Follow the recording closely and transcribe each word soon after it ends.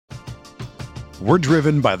We're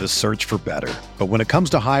driven by the search for better. But when it comes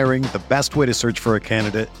to hiring, the best way to search for a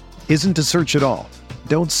candidate isn't to search at all.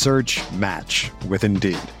 Don't search, match with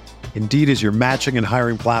Indeed. Indeed is your matching and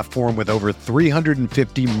hiring platform with over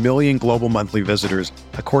 350 million global monthly visitors,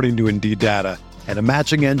 according to Indeed data, and a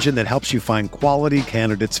matching engine that helps you find quality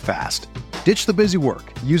candidates fast. Ditch the busy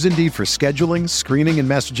work. Use Indeed for scheduling, screening, and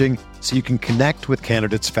messaging so you can connect with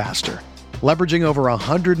candidates faster. Leveraging over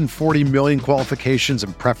 140 million qualifications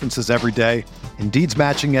and preferences every day, Indeed's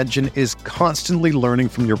matching engine is constantly learning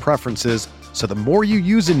from your preferences, so the more you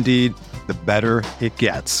use Indeed, the better it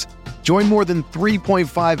gets. Join more than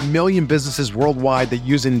 3.5 million businesses worldwide that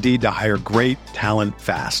use Indeed to hire great talent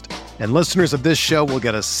fast. And listeners of this show will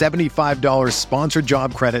get a $75 sponsored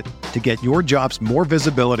job credit to get your jobs more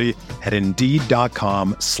visibility at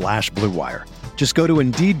Indeed.com/Blue Wire. Just go to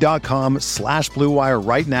Indeed.com/Blue Wire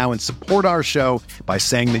right now and support our show by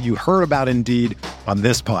saying that you heard about Indeed on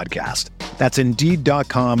this podcast. That's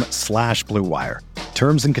Indeed.com/Blue Wire.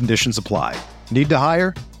 Terms and conditions apply. Need to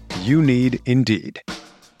hire? You need Indeed.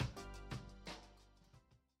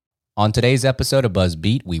 On today's episode of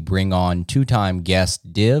BuzzBeat, we bring on two-time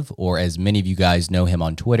guest Div, or as many of you guys know him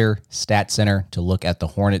on Twitter, StatCenter, to look at the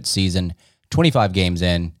Hornets season, 25 games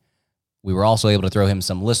in. We were also able to throw him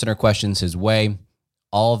some listener questions his way.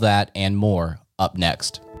 All of that and more up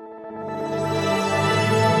next.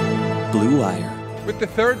 Blue Wire. With the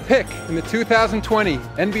third pick in the 2020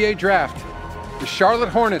 NBA Draft, the Charlotte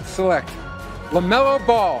Hornets select LaMelo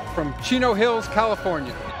Ball from Chino Hills,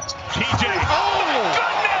 California. TJ, oh my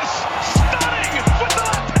goodness! Stunning with the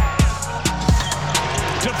left pass!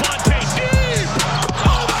 Devontae deep!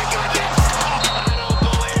 Oh my goodness! I don't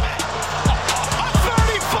believe it! A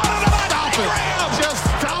 30-footer to Just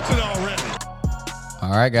stop it already!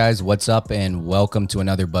 All right, guys, what's up and welcome to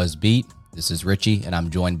another BuzzBeat. This is Richie, and I'm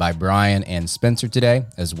joined by Brian and Spencer today,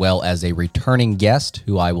 as well as a returning guest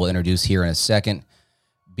who I will introduce here in a second.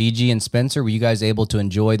 BG and Spencer, were you guys able to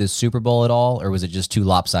enjoy the Super Bowl at all, or was it just too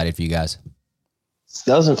lopsided for you guys?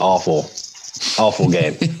 That was an awful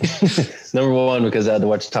game. Number one, because I had to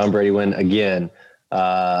watch Tom Brady win again.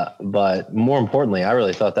 But more importantly, I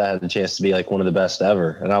really thought that had a chance to be like one of the best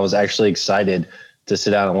ever. And I was actually excited to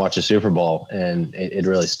sit down and watch a Super Bowl, and it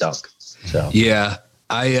really stunk. So yeah,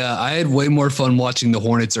 I had way more fun watching the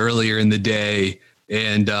Hornets earlier in the day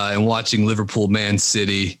and watching Liverpool, Man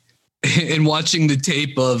City. And watching the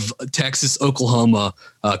tape of Texas, Oklahoma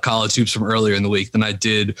college hoops from earlier in the week than I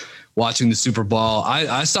did watching the Super Bowl.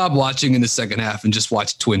 I stopped watching in the second half and just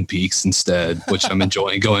watched Twin Peaks instead, which I'm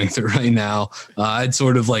enjoying going through right now. I'd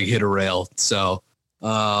sort of like hit a rail. So,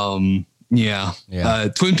 Twin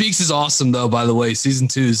Peaks is awesome, though, by the way. Season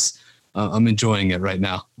 2's, I'm enjoying it right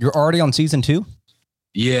now. You're already on season 2?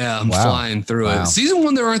 Yeah, I'm flying through it. Season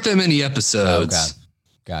 1, there aren't that many episodes. Oh,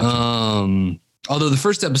 God. Gotcha. Although the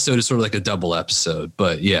first episode is sort of like a double episode,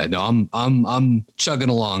 but yeah, no, I'm chugging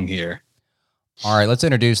along here. All right, let's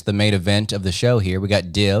introduce the main event of the show here. We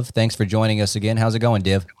got Div. Thanks for joining us again. How's it going,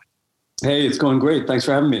 Div? Hey, it's going great. Thanks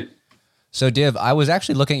for having me. So, Div, I was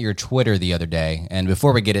actually looking at your Twitter the other day, and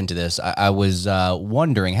before we get into this, I was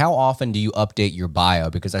wondering, how often do you update your bio?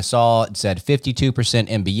 Because I saw it said 52%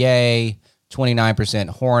 NBA, 29%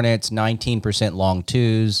 Hornets, 19% long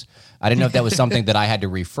twos. I didn't know if that was something that I had to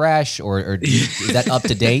refresh or is that up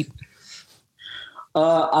to date?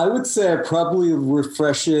 I would say I probably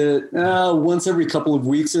refresh it once every couple of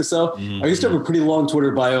weeks or so. Mm-hmm. I used to have a pretty long Twitter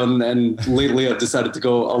bio, and lately I've decided to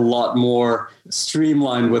go a lot more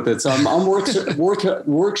streamlined with it. So I'm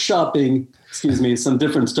workshopping, some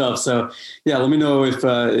different stuff. So yeah, let me know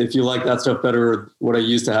if you like that stuff better or what I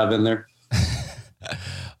used to have in there.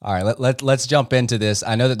 All right, let's jump into this.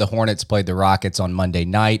 I know that the Hornets played the Rockets on Monday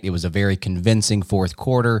night. It was a very convincing fourth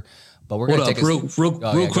quarter, but we're going to take real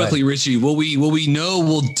quickly, Richie. What we know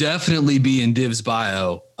will definitely be in Div's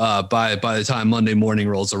bio by the time Monday morning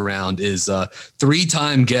rolls around is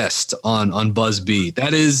 3-time guest on BuzzBeat.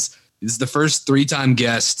 That is the first 3-time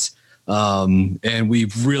guest. And we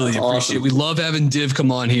really appreciate it. We love having Div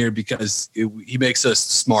come on here because he makes us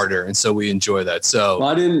smarter. And so we enjoy that. So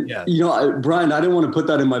Brian, I didn't want to put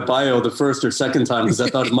that in my bio the first or second time because I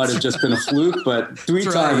thought it might've just been a fluke, but 3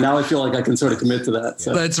 times now I feel like I can sort of commit to that.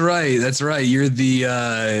 So. That's right. You're the,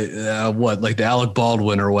 like the Alec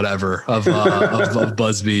Baldwin or whatever of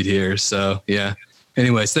BuzzBeat here. So yeah.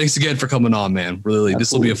 Anyways, thanks again for coming on, man. Really,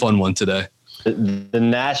 this will be a fun one today. The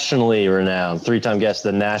nationally renowned, 3-time guest,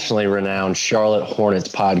 the nationally renowned Charlotte Hornets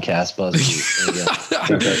podcast,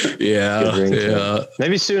 BuzzFeed. Yeah.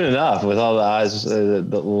 Maybe soon enough with all the eyes that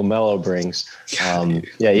LaMelo brings.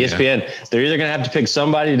 ESPN, they're either going to have to pick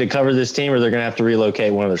somebody to cover this team or they're going to have to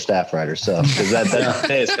relocate one of their staff writers. So that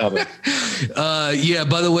day is coming. Yeah.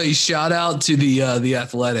 By the way, shout out to the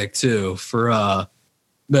Athletic too for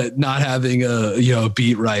but not having a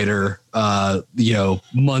beat writer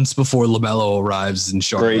months before LaMelo arrives in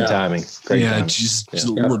Charlotte. Great timing. Just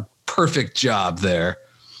perfect job there.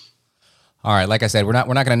 All right, like I said, we're not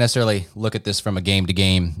going to necessarily look at this from a game to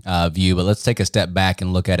game view, but let's take a step back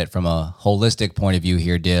and look at it from a holistic point of view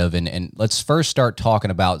here, Div, and let's first start talking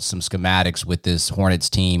about some schematics with this Hornets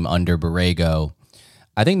team under Borrego.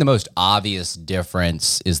 I think the most obvious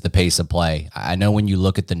difference is the pace of play. I know when you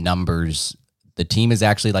look at the numbers, the team is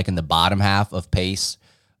actually like in the bottom half of pace,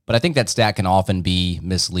 but I think that stat can often be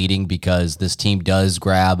misleading because this team does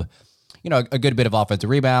grab a good bit of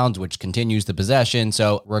offensive rebounds, which continues the possession.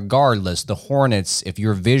 So regardless, the Hornets, if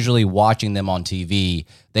you're visually watching them on TV,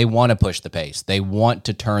 they want to push the pace. They want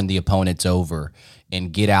to turn the opponents over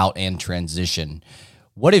and get out and transition.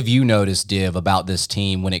 What have you noticed, Div, about this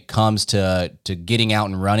team when it comes to getting out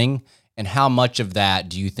and running, and how much of that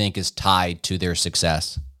do you think is tied to their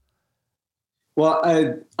success? Well,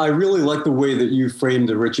 I really like the way that you framed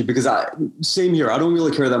it, Richie, because same here. I don't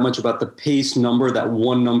really care that much about the pace number, that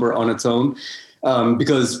one number on its own,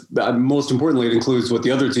 because most importantly, it includes what the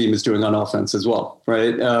other team is doing on offense as well,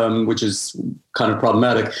 right? Which is kind of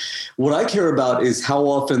problematic. What I care about is how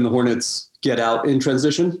often the Hornets get out in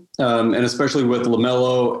transition, and especially with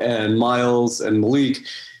LaMelo and Miles and Malik.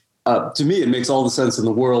 To me, it makes all the sense in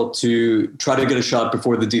the world to try to get a shot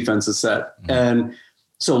before the defense is set. Mm-hmm. And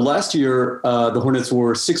so last year, the Hornets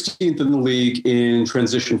were 16th in the league in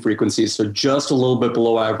transition frequency, so just a little bit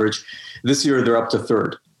below average. This year, they're up to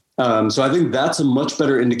third. So I think that's a much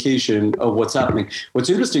better indication of what's happening.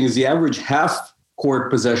 What's interesting is the average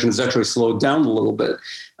half-court possession has actually slowed down a little bit.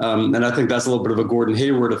 And I think that's a little bit of a Gordon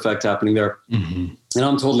Hayward effect happening there. Mm-hmm. And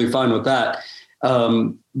I'm totally fine with that.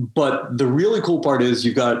 But the really cool part is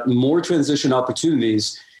you've got more transition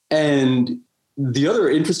opportunities. And the other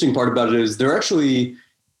interesting part about it is they're actually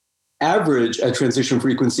average at transition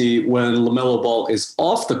frequency when LaMelo Ball is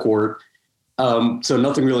off the court. So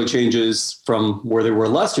nothing really changes from where they were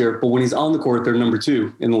last year, but when he's on the court, they're number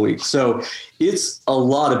 2 in the league. So it's a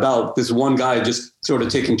lot about this one guy just sort of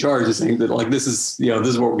taking charge and saying that, like, this is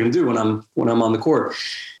what we're going to do when I'm on the court.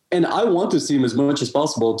 And I want this team as much as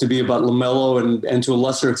possible to be about LaMelo and to a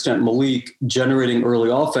lesser extent Malik generating early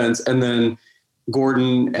offense, and then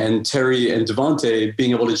Gordon and Terry and Devontae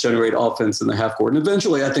being able to generate offense in the half court. And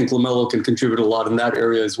eventually I think LaMelo can contribute a lot in that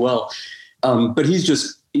area as well. But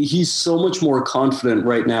he's so much more confident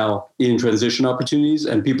right now in transition opportunities,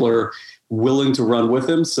 and people are willing to run with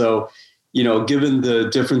him. So, given the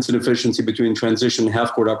difference in efficiency between transition and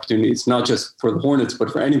half court opportunities, not just for the Hornets,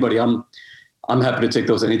 but for anybody, I'm happy to take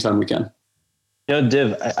those anytime we can.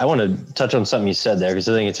 Div, I want to touch on something you said there, because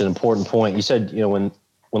I think it's an important point. You said, when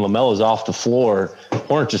LaMelo is off the floor,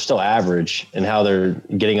 Hornets are still average in how they're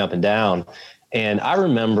getting up and down. And I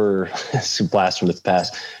remember, it's a blast from the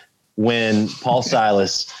past, when Paul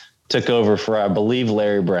Silas took over for, I believe,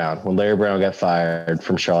 Larry Brown, when Larry Brown got fired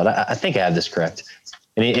from Charlotte. I think I have this correct.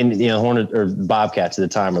 And Hornet or Bobcats at the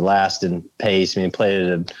time were last in pace. Played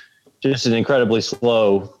at just an incredibly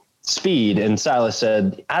slow speed. And Silas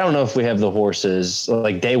said, I don't know if we have the horses,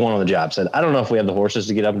 like day one on the job said, I don't know if we have the horses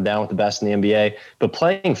to get up and down with the best in the NBA, but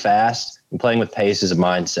playing fast and playing with pace is a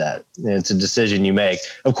mindset. And it's a decision you make.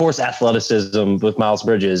 Of course, athleticism with Miles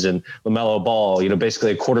Bridges and LaMelo Ball,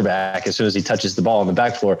 basically a quarterback as soon as he touches the ball on the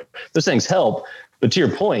back floor, those things help. But to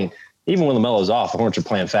your point, even when LaMelo's off, the Hornets are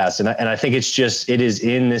playing fast. And I think it is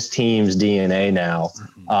in this team's DNA now,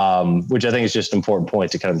 which I think is just an important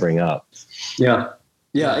point to kind of bring up. Yeah.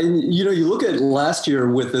 Yeah, and you look at last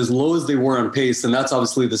year with as low as they were on pace, and that's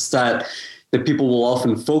obviously the stat that people will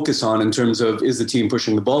often focus on in terms of is the team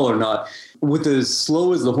pushing the ball or not. With as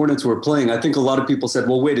slow as the Hornets were playing, I think a lot of people said,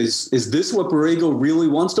 well, wait, is this what Borrego really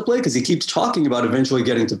wants to play? Because he keeps talking about eventually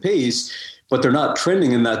getting to pace, but they're not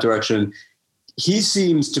trending in that direction. He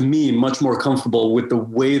seems to me much more comfortable with the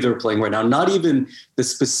way they're playing right now, not even the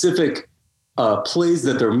specific plays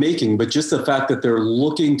that they're making, but just the fact that they're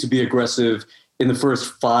looking to be aggressive in the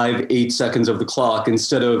first 5-8 seconds of the clock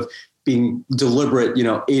instead of being deliberate,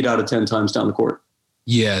 8 out of 10 times down the court.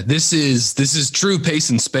 Yeah, this is true pace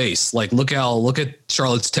and space. Like look at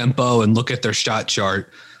Charlotte's tempo and look at their shot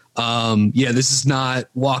chart. This is not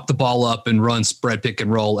walk the ball up and run spread pick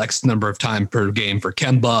and roll X number of time per game for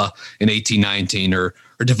Kemba in 18-19 or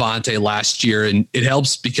Devontae last year. And it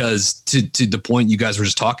helps because to the point you guys were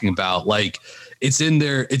just talking about, like it's in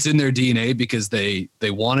their DNA because they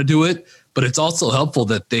want to do it. But it's also helpful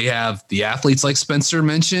that they have the athletes like Spencer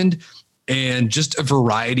mentioned and just a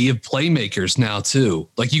variety of playmakers now too.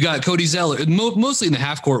 Like you got Cody Zeller, mostly in the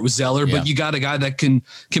half court with Zeller, but you got a guy that can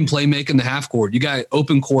play make in the half court. You got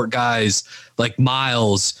open court guys like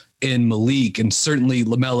Miles and Malik, and certainly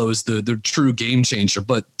LaMelo is the true game changer.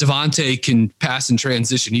 But Devontae can pass in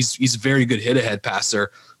transition. He's a very good hit ahead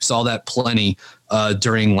passer. Saw that plenty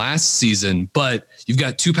during last season. But you've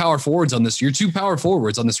got two power forwards on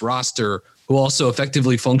this roster who also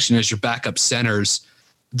effectively function as your backup centers.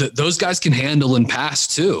 Those guys can handle and pass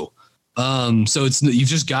too. So you've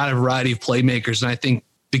just got a variety of playmakers. And I think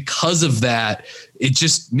because of that, it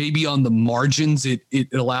just maybe on the margins, it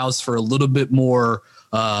allows for a little bit more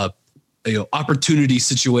opportunity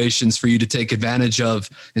situations for you to take advantage of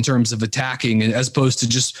in terms of attacking, and as opposed to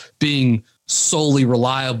just being solely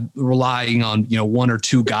relying on one or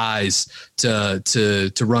two guys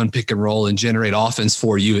to run pick and roll and generate offense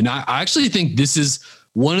for you. And I actually think this is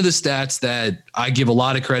one of the stats that I give a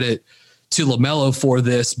lot of credit to LaMelo for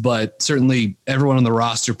this, but certainly everyone on the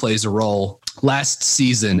roster plays a role. Last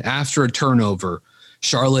season, after a turnover,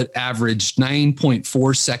 Charlotte averaged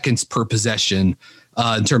 9.4 seconds per possession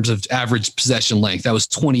in terms of average possession length. That was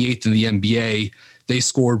 28th in the NBA. They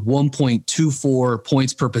scored 1.24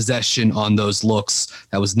 points per possession on those looks.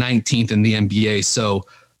 That was 19th in the NBA. So,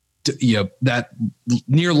 that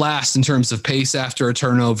near last in terms of pace after a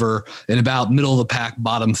turnover, and about middle of the pack,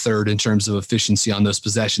 bottom third in terms of efficiency on those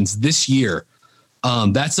possessions. This year,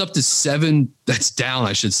 that's up to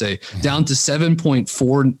down to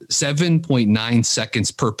 7.9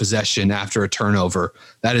 seconds per possession after a turnover.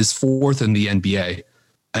 That is fourth in the NBA.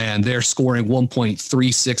 And they're scoring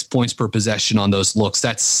 1.36 points per possession on those looks.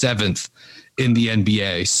 That's seventh in the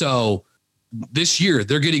NBA. So this year,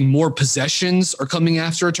 they're getting more possessions are coming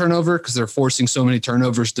after a turnover because they're forcing so many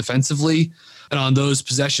turnovers defensively. And on those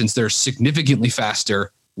possessions, they're significantly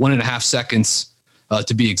faster, 1.5 seconds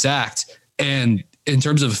to be exact. And in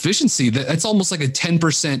terms of efficiency, that's almost like a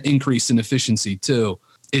 10% increase in efficiency too.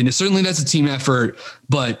 And certainly that's a team effort,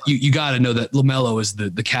 but you got to know that LaMelo is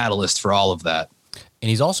the catalyst for all of that. And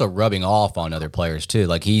he's also rubbing off on other players too.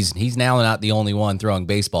 Like he's now not the only one throwing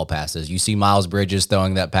baseball passes. You see Miles Bridges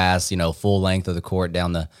throwing that pass, full length of the court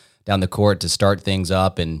down the court to start things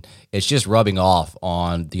up, and it's just rubbing off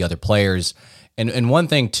on the other players. And one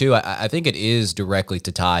thing too, I think it is directly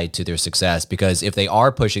tied to their success, because if they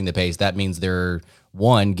are pushing the pace, that means they're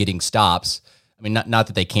getting stops. I mean, not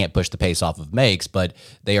that they can't push the pace off of makes, but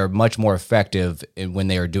they are much more effective when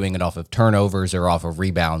they are doing it off of turnovers or off of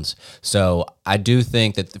rebounds. So I do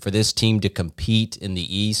think that for this team to compete in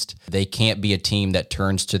the East, they can't be a team that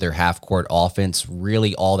turns to their half-court offense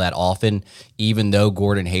really all that often, even though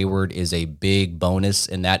Gordon Hayward is a big bonus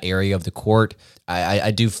in that area of the court. I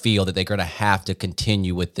do feel that they're going to have to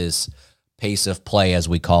continue with this pace of play, as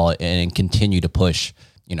we call it, and continue to push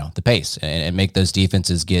the pace and make those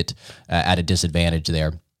defenses get at a disadvantage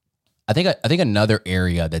there. I think another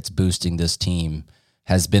area that's boosting this team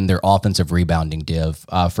has been their offensive rebounding div.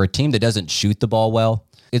 For a team that doesn't shoot the ball well,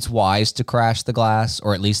 it's wise to crash the glass,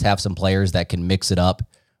 or at least have some players that can mix it up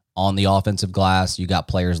on the offensive glass. You got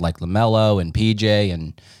players like LaMelo and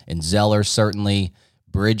PJ and Zeller, certainly.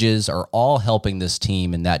 Bridges are all helping this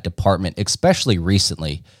team in that department, especially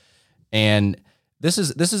recently. And This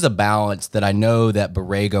is a balance that I know that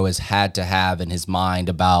Borrego has had to have in his mind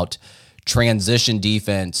about transition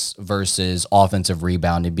defense versus offensive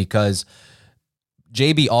rebounding, because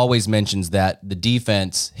JB always mentions that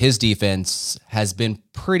his defense has been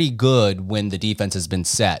pretty good when the defense has been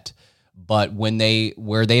set, but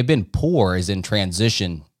where they've been poor is in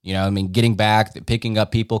transition. Getting back, picking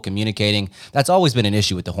up people, communicating. That's always been an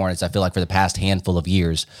issue with the Hornets, I feel like, for the past handful of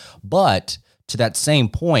years. But to that same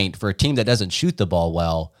point, for a team that doesn't shoot the ball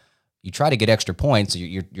well, you try to get extra points.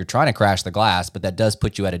 You're trying to crash the glass, but that does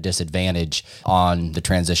put you at a disadvantage on the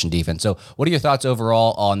transition defense. So what are your thoughts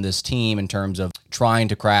overall on this team in terms of trying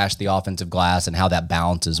to crash the offensive glass and how that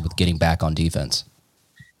balances with getting back on defense?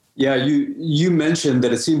 Yeah, you mentioned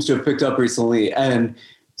that it seems to have picked up recently, and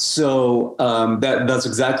so that's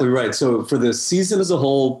exactly right. So for the season as a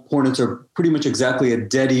whole, Hornets are pretty much exactly a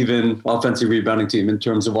dead even offensive rebounding team in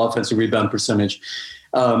terms of offensive rebound percentage.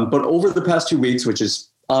 But over the past 2 weeks, which is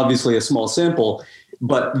obviously a small sample,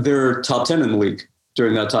 but they're top 10 in the league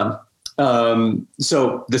during that time.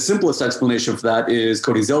 So the simplest explanation for that is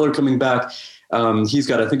Cody Zeller coming back. He's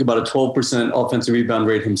got, I think, about a 12% offensive rebound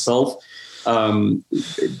rate himself.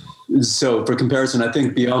 So for comparison, I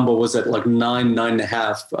think Biyombo was at like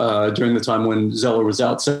 9.5 during the time when Zeller was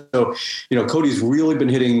out. So, Cody's really been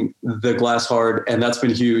hitting the glass hard, and that's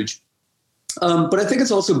been huge. But I think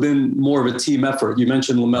it's also been more of a team effort. You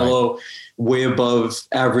mentioned LaMelo, way above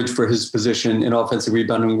average for his position in offensive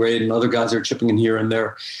rebounding rate, and other guys are chipping in here and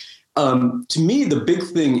there. To me, the big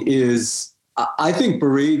thing is I think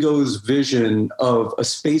Borrego's vision of a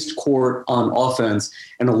spaced court on offense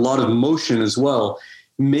and a lot of motion as well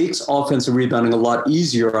makes offensive rebounding a lot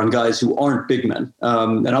easier on guys who aren't big men.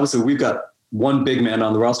 And obviously we've got one big man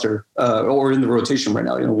on the roster or in the rotation right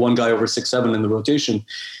now, one guy over 6'7" in the rotation.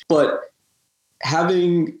 But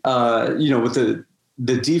having, with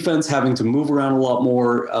the defense having to move around a lot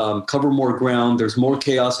more, cover more ground, there's more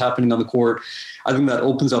chaos happening on the court. I think that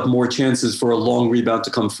opens up more chances for a long rebound to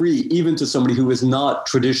come free, even to somebody who is not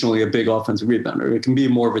traditionally a big offensive rebounder. It can be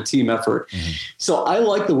more of a team effort. Mm-hmm. So I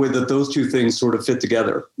like the way that those two things sort of fit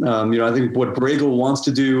together. I think what Borrego wants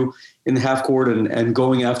to do in the half court and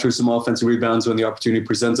going after some offensive rebounds when the opportunity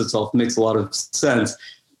presents itself makes a lot of sense.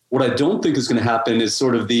 What I don't think is going to happen is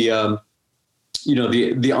sort of the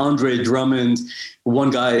Andre Drummond,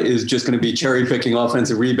 one guy is just going to be cherry picking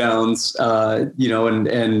offensive rebounds, and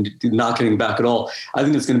not getting back at all. I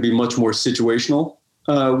think it's going to be much more situational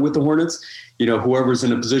with the Hornets. Whoever's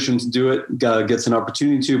in a position to do it gets an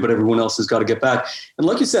opportunity to, but everyone else has got to get back. And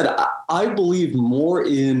like you said, I believe more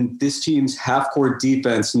in this team's half-court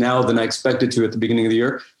defense now than I expected to at the beginning of the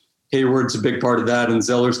year. Hayward's a big part of that, and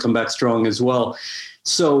Zeller's come back strong as well.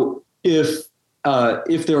 So if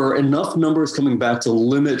there are enough numbers coming back to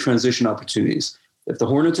limit transition opportunities, if the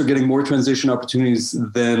Hornets are getting more transition opportunities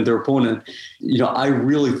than their opponent, I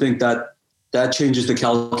really think that changes the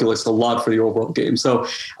calculus a lot for the overall game. So,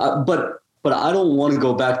 but I don't want to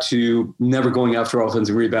go back to never going after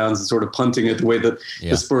offensive rebounds and sort of punting it the way that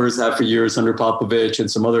the Spurs have for years under Popovich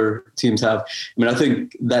and some other teams have. I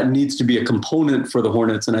think that needs to be a component for the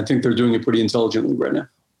Hornets, and I think they're doing it pretty intelligently right now.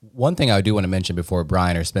 One thing I do want to mention before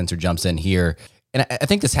Brian or Spencer jumps in here, and I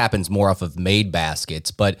think this happens more off of made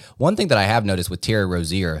baskets, but one thing that I have noticed with Terry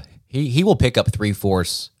Rozier, he will pick up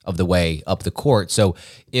 3/4 of the way up the court. So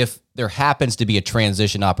if there happens to be a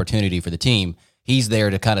transition opportunity for the team, he's there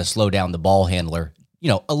to kind of slow down the ball handler,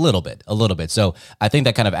 a little bit. So I think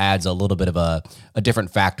that kind of adds a little bit of a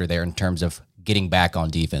different factor there in terms of getting back on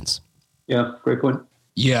defense. Yeah, great point.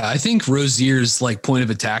 Yeah, I think Rozier's point of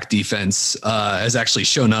attack defense has actually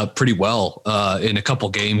shown up pretty well in a couple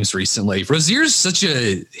games recently. Rozier's such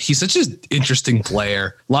an interesting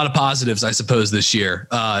player. A lot of positives, I suppose, this year,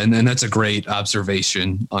 and that's a great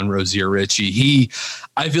observation on Rozier, Richie.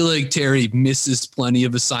 I feel like Terry misses plenty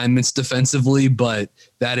of assignments defensively, but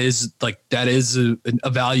that is a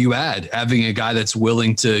value add, having a guy that's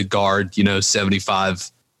willing to guard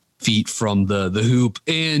 75 feet from the hoop.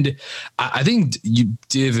 And I think you,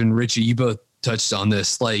 Div and Richie, you both touched on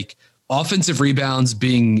this, offensive rebounds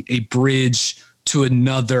being a bridge to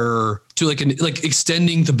another, to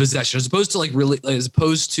extending the possession, as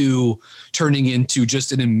opposed to turning into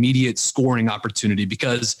just an immediate scoring opportunity,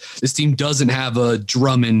 because this team doesn't have a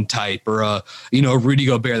Drummond type or a Rudy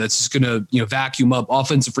Gobert that's just going to vacuum up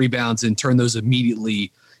offensive rebounds and turn those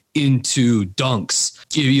immediately into dunks.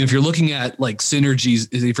 If you're looking at synergies,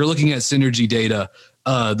 if you're looking at synergy data,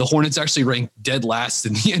 the Hornets actually rank dead last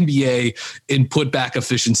in the NBA in putback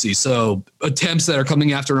efficiency. So attempts that are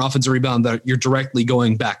coming after an offensive rebound that you're directly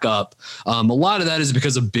going back up. A lot of that is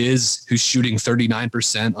because of Biz, who's shooting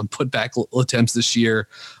 39% on putback attempts this year.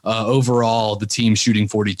 Overall, the team shooting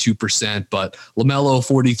 42%, but LaMelo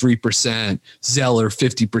 43%, Zeller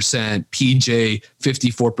 50%, PJ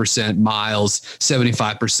 54%, Miles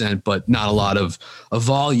 75%, but not a lot of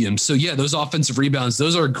volume. So yeah, those offensive rebounds,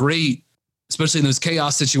 those are great, especially in those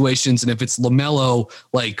chaos situations. And if it's LaMelo,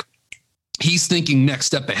 he's thinking next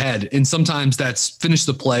step ahead. And sometimes that's finish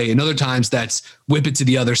the play. And other times that's whip it to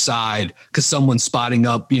the other side because someone's spotting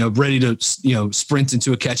up, ready to, sprint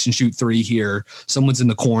into a catch and shoot three here. Someone's in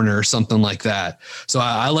the corner or something like that. So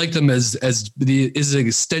I like them as an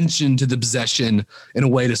extension to the possession in a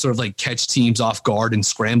way to sort of catch teams off guard in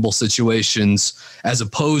scramble situations, as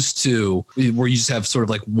opposed to where you just have sort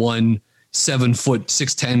of one 7',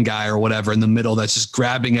 6'10" guy or whatever in the middle that's just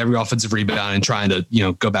grabbing every offensive rebound and trying to,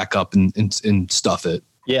 go back up and stuff it.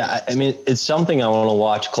 Yeah. It's something I want to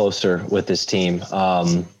watch closer with this team.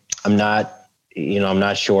 I'm not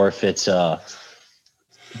sure if it's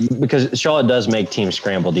because Charlotte does make teams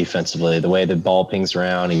scramble defensively, the way the ball pings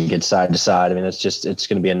around and gets side to side. It's going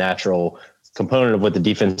to be a natural component of what the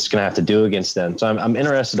defense is going to have to do against them. So I'm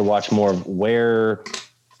interested to watch more of where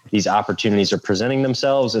these opportunities are presenting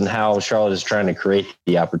themselves and how Charlotte is trying to create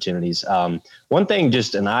the opportunities. One thing,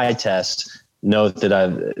 just an eye test note that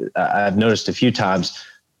I've noticed a few times,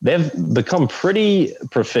 they've become pretty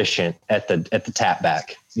proficient at the tap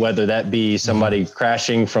back, whether that be somebody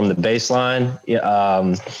crashing from the baseline,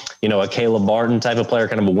 a Caleb Martin type of player,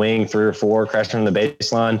 kind of a wing 3 or 4 crashing from the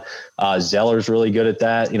baseline. Zeller's really good at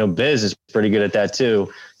that. Biz is pretty good at that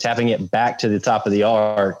too, tapping it back to the top of the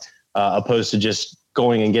arc, opposed to just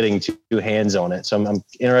going and getting 2 hands on it. So I'm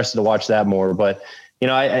interested to watch that more. But,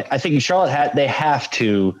 I think Charlotte they have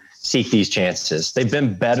to seek these chances. They've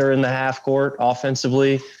been better in the half court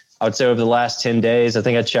offensively, I would say, over the last 10 days. I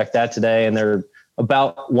think I checked that today, and they're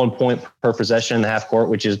about 1 point per possession in the half court,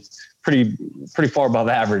 which is pretty far above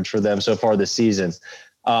average for them so far this season.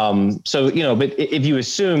 But if you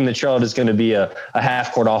assume that Charlotte is going to be a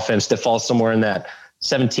half court offense that falls somewhere in that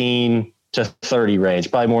 17 to 30 range,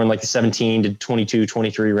 probably more in like the 17 to 22,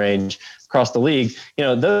 23 range across the league,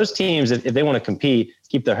 those teams, if they want to compete,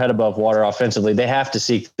 keep their head above water offensively, they have to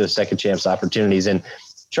seek those second chance opportunities. And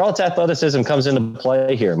Charlotte's athleticism comes into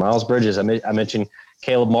play here. Miles Bridges, I mentioned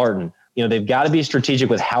Caleb Martin. They've got to be strategic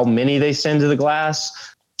with how many they send to the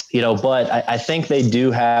glass, but I think they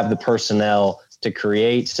do have the personnel to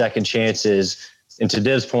create second chances. And to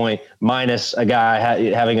Div's point, minus a guy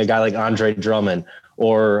having a guy like Andre Drummond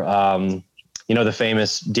or, the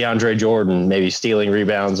famous DeAndre Jordan, maybe stealing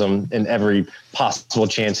rebounds in every possible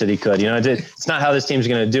chance that he could. It's not how this team's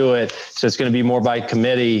going to do it. So it's going to be more by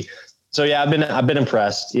committee. So yeah, I've been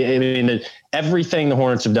impressed. I mean, everything the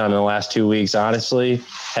Hornets have done in the last 2 weeks, honestly,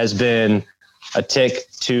 has been a tick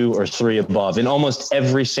 2 or 3 above in almost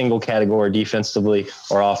every single category, defensively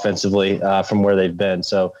or offensively, from where they've been.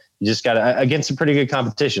 So you just got to, against some pretty good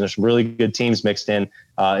competition. There's some really good teams mixed in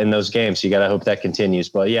those games. So you got to hope that continues.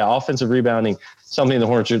 But yeah, offensive rebounding, something the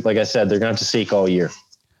Hornets, like I said, they're going to have to seek all year.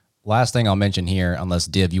 Last thing I'll mention here, unless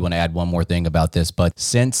Div, you want to add one more thing about this, but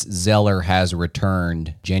since Zeller has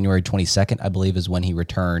returned, January 22nd, I believe is when he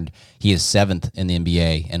returned, he is 7th in the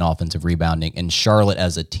NBA in offensive rebounding, and Charlotte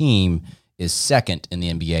as a team is 2nd in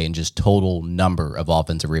the NBA in just total number of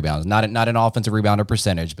offensive rebounds. Not an offensive rebounder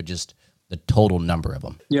percentage, but just the total number of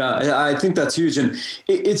them. Yeah, I think that's huge. And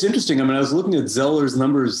it's interesting. I mean, I was looking at Zeller's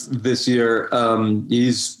numbers this year.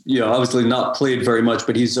 He's, obviously not played very much,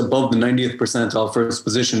 but he's above the 90th percentile for his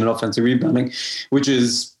position in offensive rebounding, which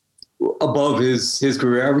is above his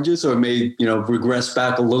career averages. So it may, regress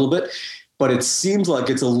back a little bit, but it seems like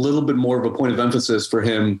it's a little bit more of a point of emphasis for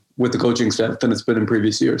him with the coaching staff than it's been in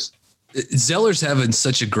previous years. Zeller's having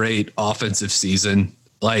such a great offensive season.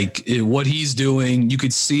 Like what he's doing, you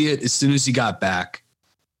could see it as soon as he got back.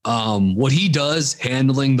 What he does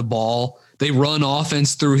handling the ball, they run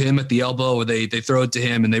offense through him at the elbow, or they throw it to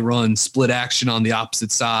him and they run split action on the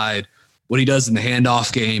opposite side. What he does in the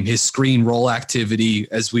handoff game, his screen roll activity,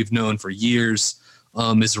 as we've known for years,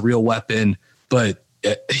 is a real weapon. But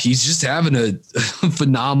he's just having a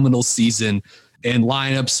phenomenal season, and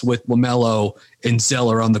lineups with LaMelo and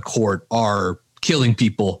Zeller on the court are killing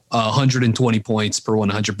people. 120 points per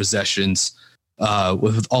 100 possessions,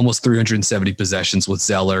 with almost 370 possessions with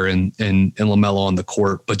Zeller and LaMelo on the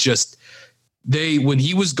court. But just when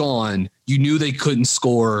he was gone, you knew they couldn't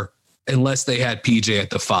score unless they had PJ at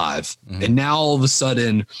the 5. Mm-hmm. And now all of a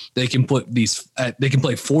sudden they can play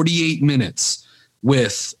 48 minutes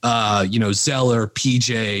with Zeller,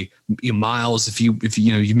 PJ, Miles. If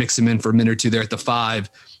you mix them in for a minute or two there at the 5,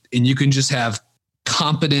 and you can just have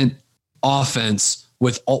competent offense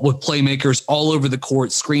with playmakers all over the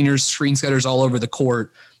court, screen setters all over the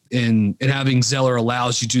court, and having Zeller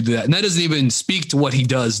allows you to do that. And that doesn't even speak to what he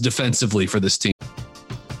does defensively for this team.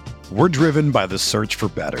 We're driven by the search for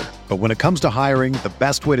better. But when it comes to hiring, the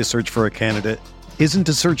best way to search for a candidate isn't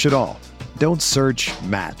to search at all. Don't search,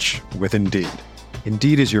 match with Indeed.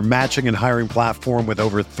 Indeed is your matching and hiring platform with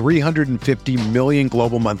over 350 million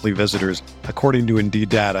global monthly visitors, according to Indeed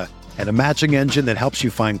data, and a matching engine that helps you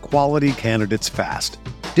find quality candidates fast.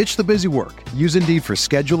 Ditch the busy work. Use Indeed for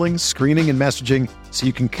scheduling, screening, and messaging so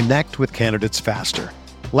you can connect with candidates faster.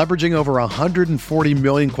 Leveraging over 140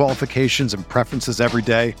 million qualifications and preferences every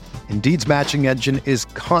day, Indeed's matching engine is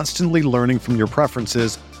constantly learning from your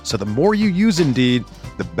preferences, so the more you use Indeed,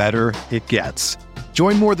 the better it gets.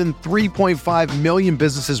 Join more than 3.5 million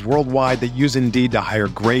businesses worldwide that use Indeed to hire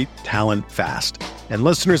great talent fast. And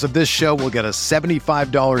listeners of this show will get a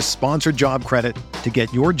 $75 sponsored job credit to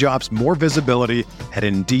get your jobs more visibility at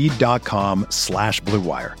Indeed.com/Blue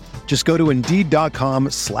Wire. Just go to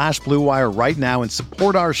Indeed.com/Blue Wire right now and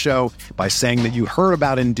support our show by saying that you heard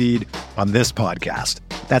about Indeed on this podcast.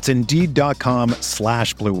 That's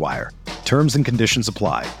Indeed.com/Blue Wire. Terms and conditions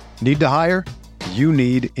apply. Need to hire? You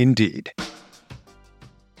need Indeed.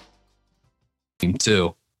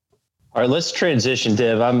 Too. All right, let's transition,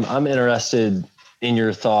 Div. I'm interested in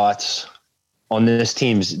your thoughts on this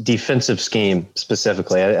team's defensive scheme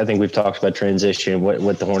specifically. I think we've talked about transition,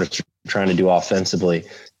 what the Hornets are trying to do offensively.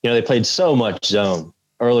 They played so much zone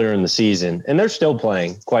earlier in the season, and they're still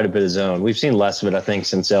playing quite a bit of zone. We've seen less of it, I think,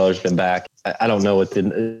 since Zeller's been back. I don't know what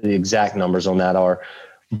the exact numbers on that are,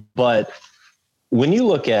 but when you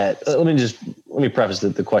look at, let me preface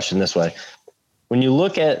the question this way. When you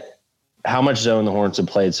look at how much zone the Hornets have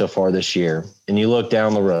played so far this year, and you look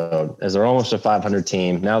down the road, as they're almost a 500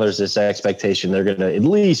 team, now there's this expectation they're going to at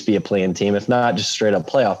least be a play-in team, if not just straight up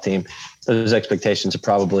playoff team. Those expectations are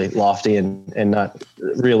probably lofty and not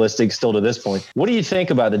realistic still to this point. What do you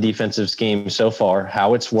think about the defensive scheme so far,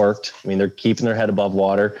 how it's worked? I mean, they're keeping their head above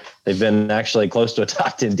water. They've been actually close to a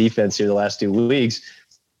top 10 defense here the last 2 weeks.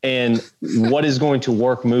 And what is going to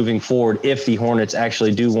work moving forward if the Hornets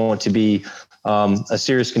actually do want to be a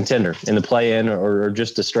serious contender in the play-in or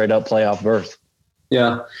just a straight-up playoff berth?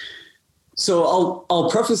 Yeah. So I'll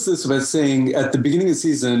preface this by saying at the beginning of the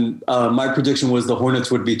season, my prediction was the Hornets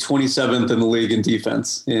would be 27th in the league in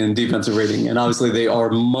defensive rating. And obviously they are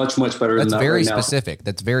much, much better than that. That's very right specific. Now.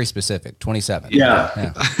 That's very specific. 27.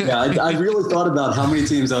 Yeah. I really thought about how many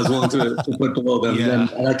teams I was willing to put below them,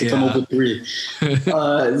 and I could come up with 3.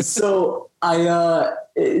 So I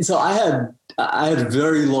had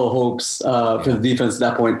very low hopes for the defense at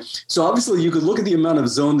that point. So obviously you could look at the amount of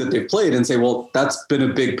zone that they've played and say, well, that's been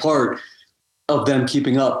a big part of them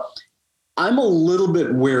keeping up. I'm a little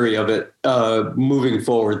bit wary of it moving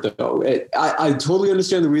forward, though. I totally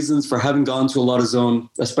understand the reasons for having gone to a lot of zone,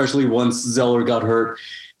 especially once Zeller got hurt.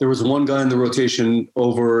 There was one guy in the rotation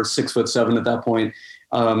over 6'7" at that point,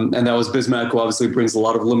 and that was Bismack, who obviously brings a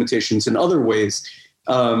lot of limitations in other ways.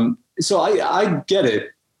 So I get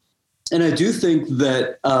it. And I do think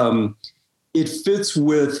that it fits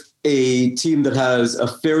with a team that has a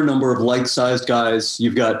fair number of like-sized guys.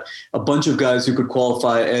 You've got a bunch of guys who could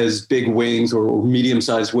qualify as big wings or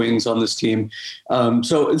medium-sized wings on this team.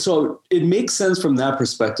 So it makes sense from that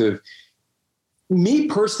perspective. Me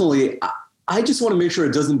personally, I just want to make sure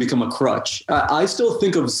it doesn't become a crutch. I still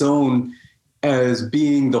think of zone as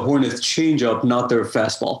being the Hornets' changeup, not their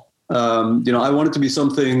fastball. I want it to be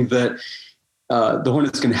something that the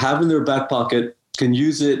Hornets can have in their back pocket, can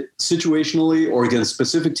use it situationally or against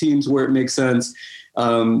specific teams where it makes sense,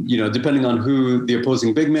 depending on who the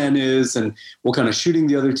opposing big man is and what kind of shooting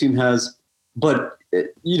the other team has. But,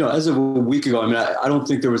 as of a week ago, I don't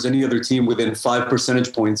think there was any other team within 5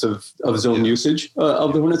 percentage points of zone usage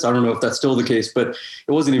of the Hornets. I don't know if that's still the case, but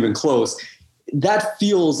it wasn't even close. That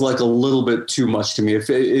feels like a little bit too much to me.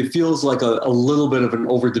 It feels like a little bit of an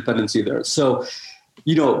over-dependency there. So,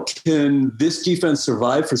 can this defense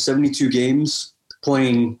survive for 72 games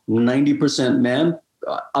playing 90% man?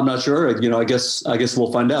 I'm not sure. I guess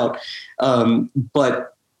we'll find out.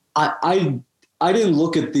 But I didn't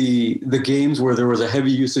look at the games where there was a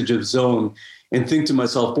heavy usage of zone and think to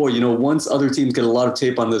myself, boy, once other teams get a lot of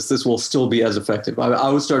tape on this will still be as effective. I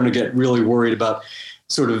was starting to get really worried about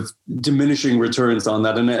sort of diminishing returns on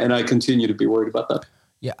that. And I continue to be worried about that.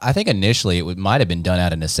 Yeah, I think initially it might have been done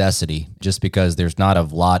out of necessity just because there's not a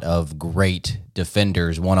lot of great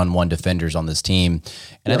defenders, one-on-one defenders on this team.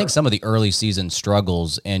 And I think some of the early season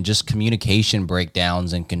struggles and just communication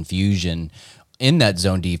breakdowns and confusion in that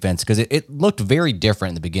zone defense, because it looked very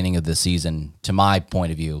different in the beginning of the season, to my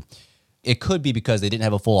point of view. It could be because they didn't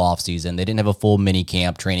have a full offseason. They didn't have a full mini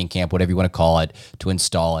camp, training camp, whatever you want to call it, to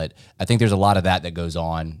install it. I think there's a lot of that goes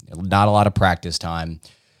on, not a lot of practice time.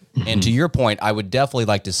 And to your point, I would definitely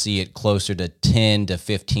like to see it closer to 10 to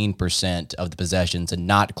 15% of the possessions and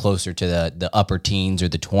not closer to the upper teens or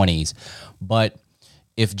the 20s. But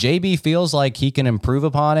if JB feels like he can improve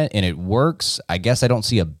upon it and it works, I guess I don't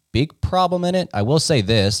see a big problem in it. I will say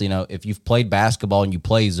this, if you've played basketball and you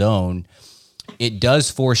play zone, it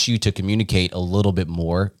does force you to communicate a little bit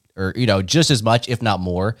more, or, just as much, if not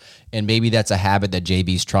more. And maybe that's a habit that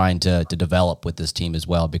JB's trying to develop with this team as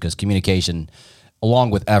well, because communication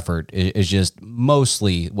along with effort is just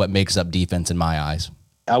mostly what makes up defense in my eyes.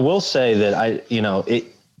 I will say that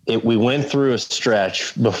we went through a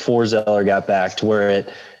stretch before Zeller got back to where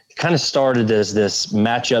it kind of started as this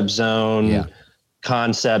matchup zone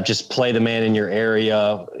concept, just play the man in your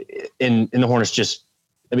area. And the Hornets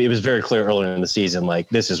it was very clear earlier in the season, like,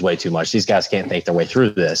 this is way too much. These guys can't think their way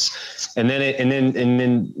through this. And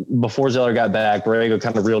then before Zeller got back, Borrego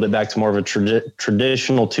kind of reeled it back to more of a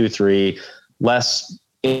traditional 2-3, less,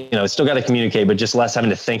 still got to communicate, but just less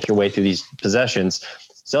having to think your way through these possessions.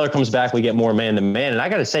 Zeller comes back, we get more man-to-man. And I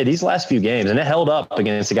got to say, these last few games, and it held up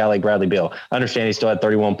against a guy like Bradley Beal. I understand he still had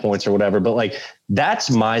 31 points or whatever, but that's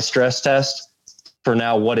my stress test for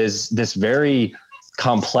now. What is this very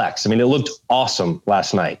complex? It looked awesome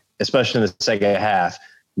last night. especially in the second half,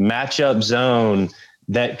 matchup zone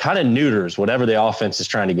that kind of neuters whatever the offense is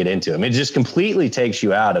trying to get into. I mean, it just completely takes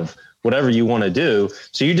you out of whatever you want to do.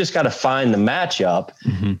 So you just got to find the matchup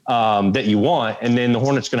that you want, and then the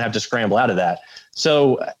Hornets going to have to scramble out of that.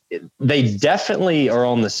 So they definitely are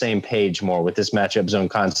on the same page more with this matchup zone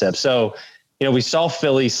concept. So, we saw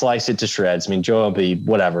Philly slice it to shreds. I mean, Joe Embiid,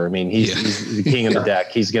 whatever. I mean, he's the king of the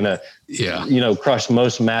deck. He's going to, crush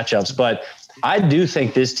most matchups. But I do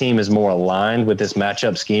think this team is more aligned with this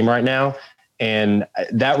matchup scheme right now. And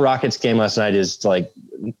that Rockets game last night is like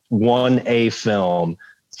 1A film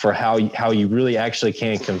for how you really actually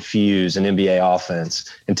can confuse an NBA offense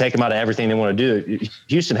and take them out of everything they want to do.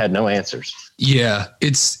 Houston had no answers. Yeah,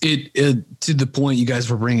 it's to the point you guys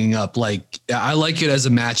were bringing up. Like, I like it as a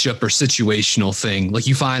matchup or situational thing. Like,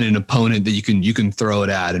 you find an opponent that you can throw it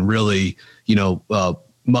at and really,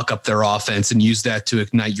 muck up their offense and use that to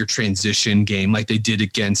ignite your transition game, like they did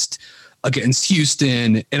against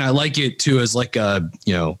Houston. And I like it too as like a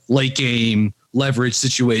late game leverage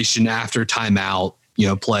situation after timeout.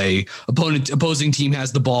 Play opposing team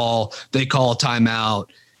has the ball, they call a timeout,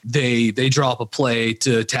 they draw up a play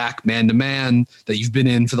to attack man to man that you've been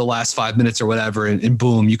in for the last 5 minutes or whatever, and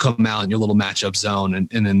boom, you come out in your little matchup zone,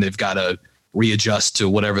 and then they've got to readjust to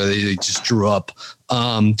whatever they just drew up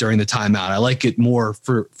during the timeout. I like it more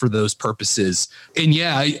for those purposes. And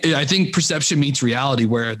yeah, I think perception meets reality,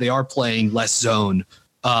 where they are playing less zone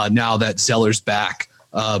now that Zeller's back.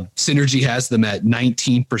 Synergy has them at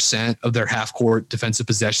 19% of their half court defensive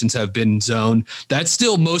possessions have been zone. That's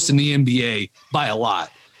still most in the NBA by a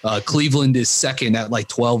lot. Cleveland is second at like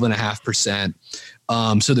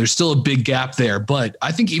 12.5%. So there's still a big gap there. But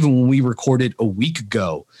I think even when we recorded a week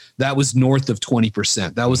ago, that was north of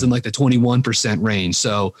 20%. That was in like the 21% range.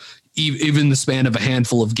 So even the span of a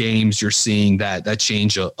handful of games, you're seeing that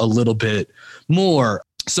change a little bit more.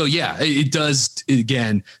 So yeah, it does,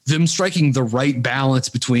 again, them striking the right balance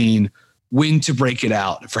between when to break it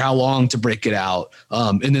out, for how long to break it out,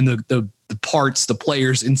 and then the parts, the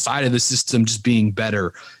players inside of the system just being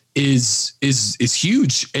better is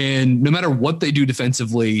huge. And no matter what they do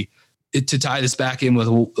defensively, to tie this back in with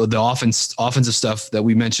the offensive stuff that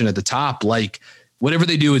we mentioned at the top, like whatever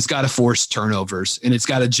they do, it's got to force turnovers and it's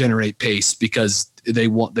got to generate pace, because they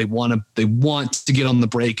want to get on the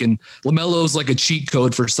break. And LaMelo's like a cheat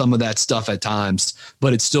code for some of that stuff at times,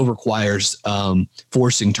 but it still requires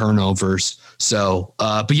forcing turnovers. So,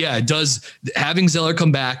 but yeah, it does. Having Zeller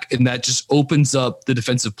come back, and that just opens up the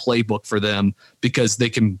defensive playbook for them, because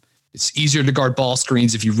it's easier to guard ball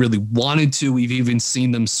screens if you really wanted to. We've even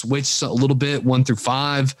seen them switch a little bit 1 through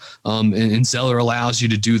 5, and Zeller allows you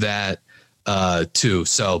to do that too.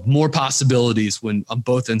 So more possibilities when on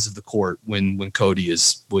both ends of the court when Cody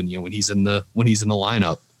is when he's in the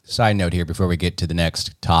lineup. Side note here before we get to the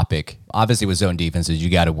next topic. Obviously with zone defenses, you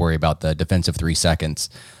got to worry about the defensive 3 seconds.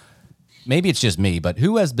 Maybe it's just me, but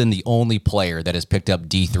who has been the only player that has picked up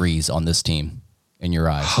D3s on this team in your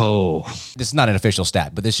eyes? Oh, this is not an official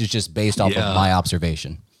stat, but this is just based off of my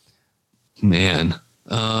observation. Man.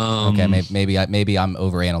 Okay, maybe I'm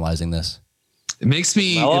overanalyzing this. It makes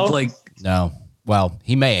me like no. Well,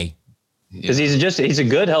 he may. Because he's a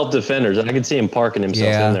good help defender. I can see him parking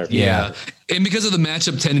himself in there. Yeah. And because of the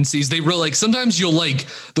matchup tendencies, they really like, sometimes you'll like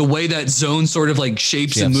the way that zone sort of like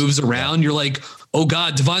shapes and moves around. You're like, oh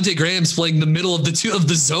God, Devontae Graham's playing the middle of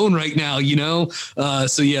the zone right now,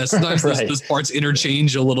 So yeah, sometimes those parts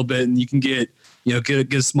interchange a little bit, and you can get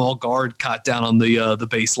a small guard caught down on the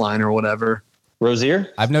baseline or whatever.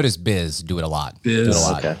 Rozier? I've noticed Biz do it a lot.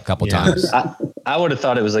 Okay. A couple times. I would have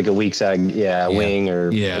thought it was like a weak side, wing or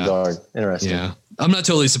a guard. Interesting. Yeah. I'm not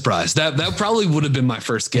totally surprised. That probably would have been my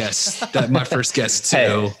first guess. Too.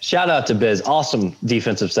 Hey, shout out to Biz. Awesome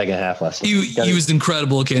defensive second half last night. He was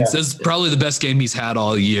incredible against. That's probably the best game he's had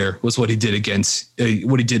all year. Was what he did against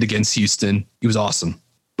Houston. He was awesome,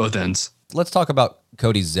 both ends. Let's talk about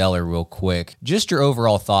Cody Zeller real quick. Just your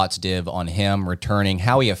overall thoughts, Div, on him returning,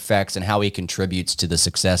 how he affects and how he contributes to the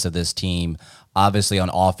success of this team. Obviously, on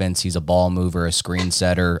offense, he's a ball mover, a screen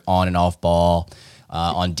setter, on and off ball.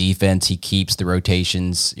 On defense, he keeps the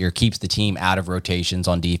rotations, or keeps the team out of rotations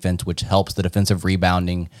on defense, which helps the defensive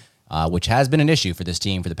rebounding, which has been an issue for this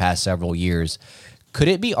team for the past several years. Could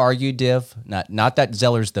it be argued, Div, not that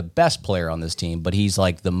Zeller's the best player on this team, but he's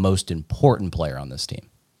like the most important player on this team?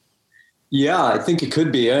 Yeah, I think it could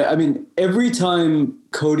be. I mean, every time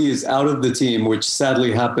Cody is out of the team, which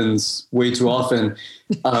sadly happens way too often,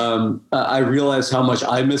 I realize how much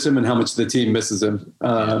I miss him and how much the team misses him.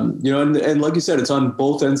 And like you said, it's on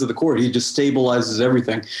both ends of the court. He just stabilizes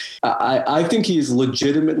everything. I think he's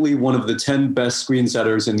legitimately one of the 10 best screen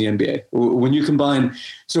setters in the NBA. When you combine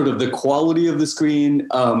sort of the quality of the screen,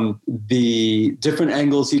 the different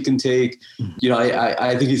angles he can take,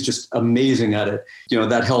 I think he's just amazing at it.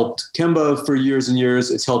 That helped Kemba for years and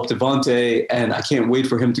years. It's helped Devontae, and I can't wait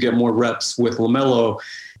for him to get more reps with LaMelo,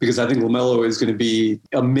 because I think LaMelo is going to be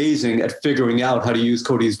amazing at figuring out how to use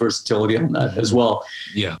Cody's versatility on that as well.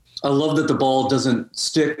 Yeah. I love that the ball doesn't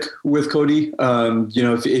stick with Cody.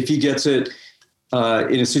 If he gets it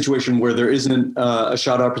in a situation where there isn't a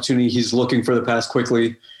shot opportunity, he's looking for the pass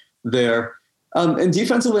quickly there. And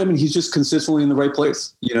defensively, I mean, he's just consistently in the right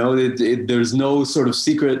place. There's no sort of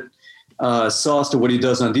secret sauce to what he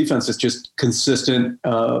does on defense. It's just consistent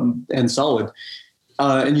and solid.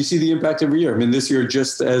 And you see the impact every year. I mean, this year,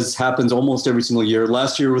 just as happens almost every single year.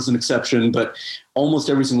 Last year was an exception, but almost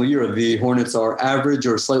every single year, the Hornets are average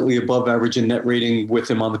or slightly above average in net rating with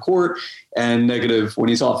him on the court, and negative when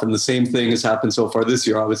he's off. And the same thing has happened so far this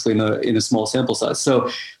year, obviously in a small sample size. So,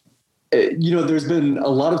 there's been a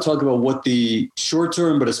lot of talk about what the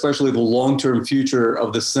short-term, but especially the long-term future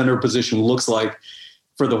of the center position looks like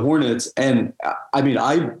for the Hornets. And I mean,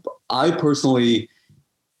 I personally,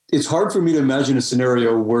 it's hard for me to imagine a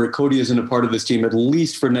scenario where Cody isn't a part of this team, at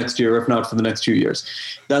least for next year, if not for the next 2 years.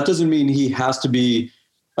 That doesn't mean he has to be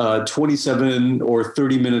a 27 or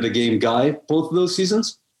 30 minute a game guy both of those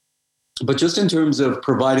seasons. But just in terms of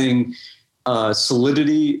providing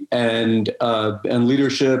solidity and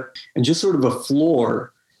leadership and just sort of a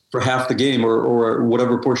floor for half the game or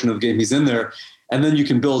whatever portion of the game he's in there. And then you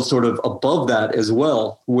can build sort of above that as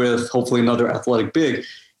well with hopefully another athletic big.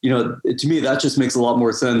 To me, that just makes a lot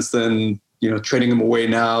more sense than, trading him away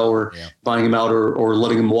now or buying him out or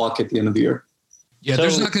letting him walk at the end of the year. Yeah, so,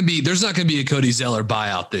 there's not going to be a Cody Zeller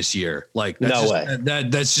buyout this year. Like that's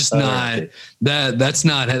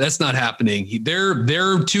not happening.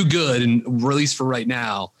 They're too good, and at least for right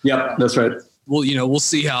now. Yep, that's right. Well, we'll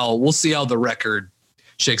see how the record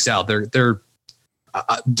shakes out. They're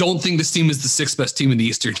I don't think this team is the sixth best team in the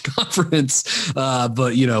Eastern Conference,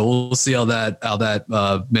 but we'll see how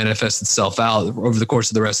that manifests itself out over the course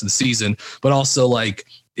of the rest of the season. But also, like,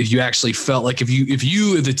 if you actually felt like if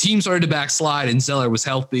the team started to backslide and Zeller was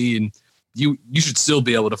healthy, and you should still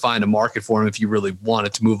be able to find a market for him if you really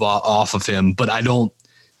wanted to move off of him. But I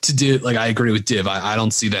agree with Div. I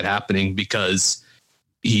don't see that happening, because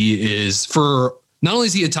he is not only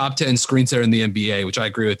is he a top 10 screen setter in the NBA, which I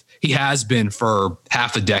agree with, he has been for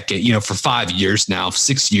half a decade, for 5 years now,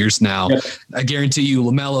 6 years now. Yep. I guarantee you,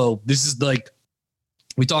 LaMelo, this is like,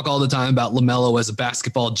 we talk all the time about LaMelo as a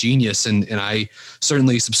basketball genius, and I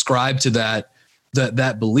certainly subscribe to that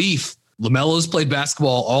belief. LaMelo's played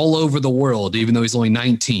basketball all over the world, even though he's only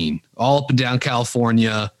 19, all up and down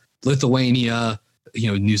California, Lithuania,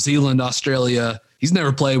 New Zealand, Australia. He's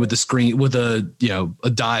never played with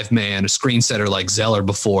a dive man, a screen setter like Zeller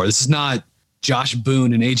before. This is not Josh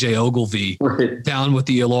Boone and AJ Ogilvy down with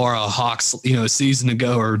the Elora Hawks, a season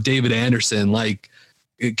ago, or David Anderson. Like,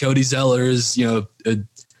 Cody Zeller is, a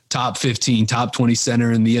top 15, top 20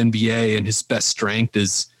 center in the NBA, and his best strength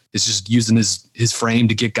is just using his frame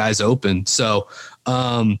to get guys open. So,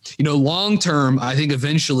 long term, I think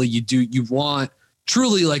eventually you want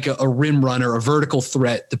truly like a rim runner, a vertical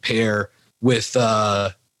threat to pair with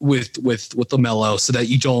LaMelo, so that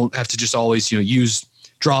you don't have to just always use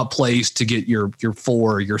drop plays to get your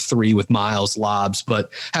 4 or your 3 with Miles lobs. But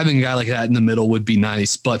having a guy like that in the middle would be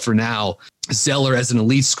nice. But for now, Zeller as an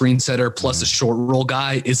elite screen setter plus a short roll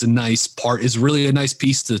guy is really a nice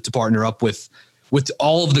piece to partner up with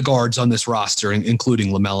all of the guards on this roster,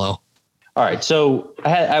 including LaMelo. All right, so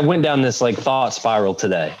I went down this thought spiral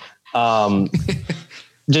today.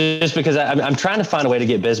 Just because I'm trying to find a way to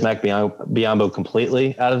get Bismack Biyombo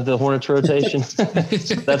completely out of the Hornets rotation.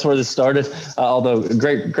 That's where this started. Although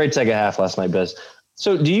great second half last night, Biz.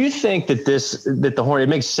 So do you think that the Hornets, it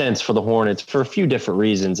makes sense for the Hornets for a few different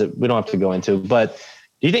reasons that we don't have to go into, but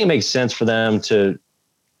do you think it makes sense for them to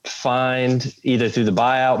find, either through the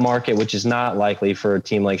buyout market, which is not likely for a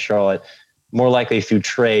team like Charlotte, more likely through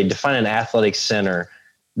trade, to find an athletic center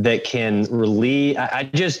that can relieve?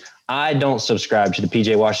 I don't subscribe to the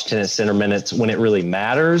PJ Washington at center minutes when it really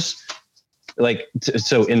matters.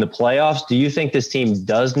 So in the playoffs, do you think this team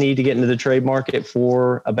does need to get into the trade market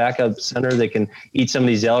for a backup center that can eat some of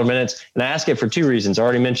these Zeller minutes? And I ask it for two reasons. I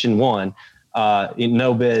already mentioned one,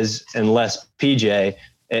 no Biz and less PJ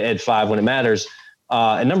at 5 when it matters.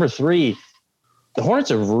 And number 3, the Hornets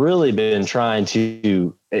have really been trying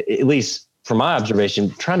to, at least from my observation,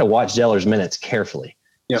 trying to watch Zeller's minutes carefully.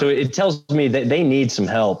 Yep. So it tells me that they need some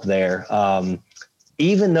help there.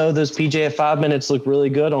 Even though those PJF 5 minutes look really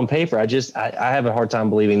good on paper, I have a hard time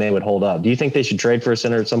believing they would hold up. Do you think they should trade for a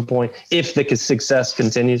center at some point if the success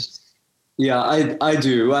continues? Yeah, I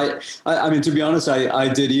do. I mean, to be honest,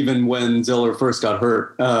 I did even when Zeller first got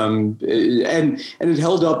hurt, and it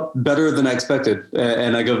held up better than I expected.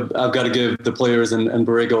 And I've got to give the players and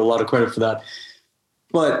Borrego a lot of credit for that.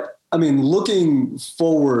 But I mean, looking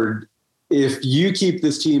forward, if you keep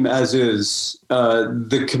this team as is,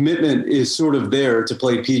 the commitment is sort of there to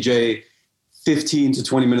play PJ 15 to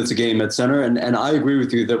 20 minutes a game at center. And I agree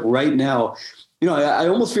with you that right now, I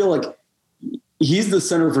almost feel like he's the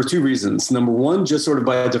center for two reasons. Number one, just sort of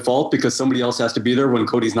by default, because somebody else has to be there when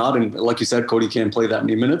Cody's not. And like you said, Cody can't play that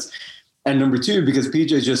many minutes. And number two, because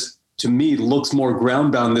PJ just, to me, looks more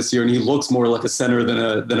ground bound this year, and he looks more like a center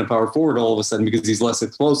than a power forward all of a sudden because he's less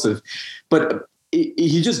explosive. But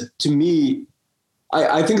he just, to me,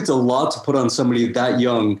 I think it's a lot to put on somebody that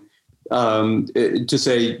young to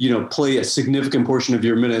say, play a significant portion of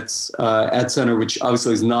your minutes at center, which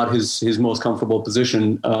obviously is not his most comfortable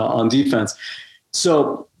position on defense.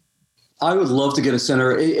 So I would love to get a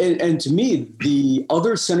center. And to me, the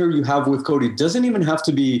other center you have with Cody doesn't even have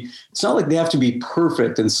to be, it's not like they have to be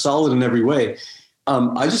perfect and solid in every way.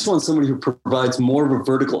 I just want somebody who provides more of a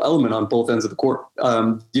vertical element on both ends of the court.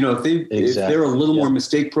 If they're a little more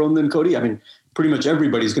mistake prone than Cody, I mean, pretty much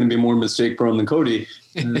everybody's going to be more mistake prone than Cody.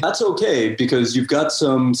 That's okay because you've got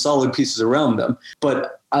some solid pieces around them.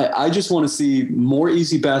 But I just want to see more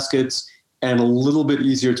easy baskets and a little bit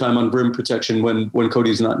easier time on rim protection when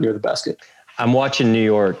Cody's not near the basket. I'm watching New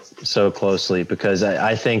York so closely because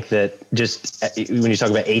I think that just when you talk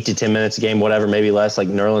about 8 to 10 minutes a game, whatever, maybe less, like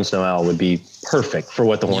Nerlens Noel would be perfect for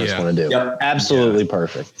what the Hornets want to do. Yep. Absolutely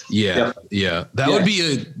perfect. Yeah. Yep. Yeah. That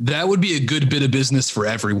would be a good bit of business for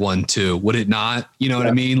everyone too. Would it not? You know what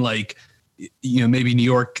I mean? Like, maybe New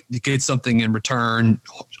York gets something in return.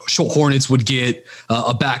 Hornets would get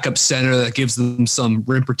a backup center that gives them some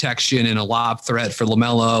rim protection and a lob threat for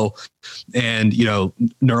LaMelo. And,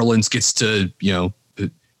 Nerlens gets to,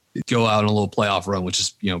 go out on a little playoff run, which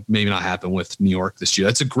is, maybe not happen with New York this year.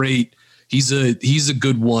 That's a great, he's a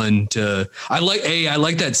good one to, I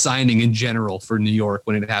like that signing in general for New York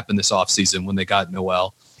when it happened this offseason when they got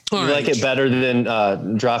Noel. You like it better than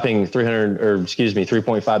dropping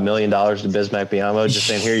 $3.5 million to Bismack Biyombo? Just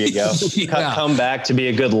saying, here you go. Come back to be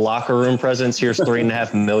a good locker room presence. Here's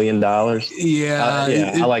 $3.5 million.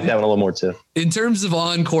 I like that one a little more too. In terms of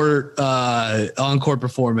on-court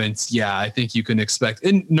performance, I think you can expect.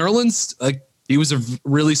 And Nerlens, he was a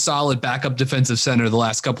really solid backup defensive center the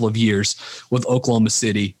last couple of years with Oklahoma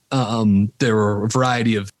City. There were a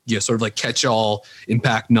variety of sort of like catch-all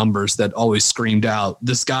impact numbers that always screamed out.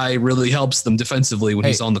 This guy really helps them defensively when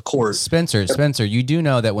he's on the court. Spencer, you do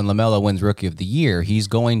know that when LaMelo wins Rookie of the Year, he's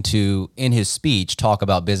going to, in his speech, talk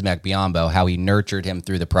about Bismack Biyombo, how he nurtured him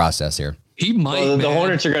through the process here. He might. The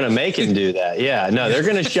Hornets are going to make him do that. Yeah, no, they're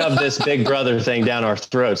going to shove this big brother thing down our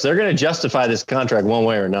throats. They're going to justify this contract one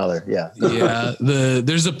way or another. Yeah. Yeah.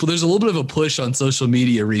 There's a little bit of a push on social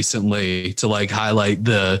media recently to highlight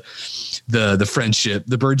the friendship,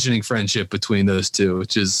 the burgeoning friendship between those two,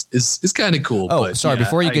 which is kind of cool. Oh, but sorry.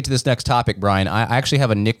 Before you get to this next topic, Brian, I actually have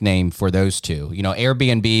a nickname for those two.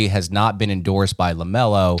 Airbnb has not been endorsed by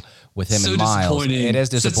LaMelo with him and Miles. It is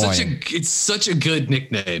disappointing. It's such a good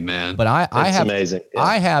nickname, man. But I have amazing. Yeah.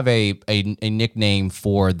 I have a nickname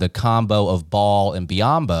for the combo of Ball and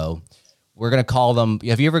Biyombo. We're gonna call them. Do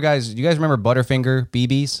you guys remember Butterfinger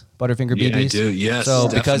BBs? Butterfinger BBs. Yeah, I do. Yes, so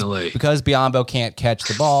definitely. because Biyombo can't catch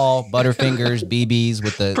the ball, Butterfingers BBs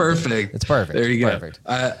with the perfect. It's perfect. There you go.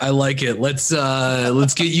 I like it. Let's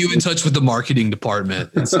get you in touch with the marketing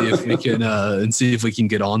department and see if we can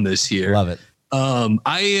get on this here. Love it.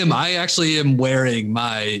 I actually am wearing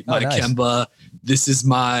my nice. Kemba. This is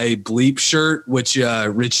my Bleep shirt, which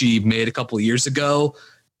Richie made a couple of years ago.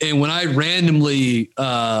 And when I randomly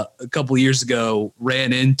a couple of years ago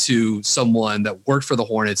ran into someone that worked for the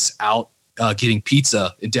Hornets out getting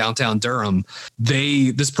pizza in downtown Durham,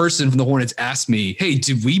 this person from the Hornets asked me, "Hey,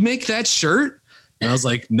 did we make that shirt?" And I was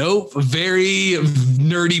like, nope, a very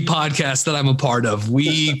nerdy podcast that I'm a part of.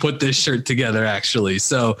 We put this shirt together, actually.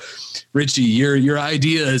 So, Richie, your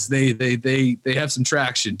ideas, they have some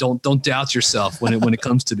traction. Don't doubt yourself when it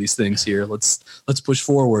comes to these things here. Let's push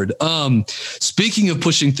forward. Speaking of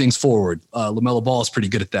pushing things forward, LaMelo Ball is pretty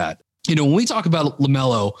good at that. When we talk about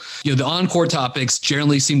LaMelo, the on-court topics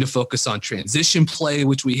generally seem to focus on transition play,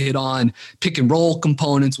 which we hit on, pick and roll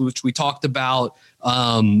components, which we talked about,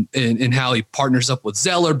 and how he partners up with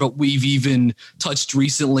Zeller. But we've even touched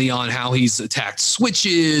recently on how he's attacked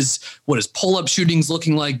switches, what his pull-up shooting's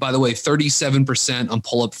looking like. By the way, 37% on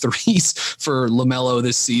pull-up threes for LaMelo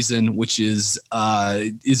this season, which is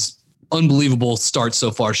unbelievable start so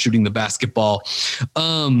far shooting the basketball.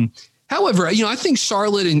 However, I think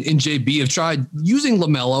Charlotte and JB have tried using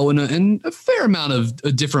LaMelo in a fair amount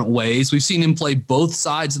of different ways. We've seen him play both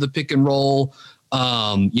sides of the pick and roll.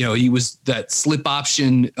 He was that slip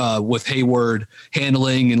option with Hayward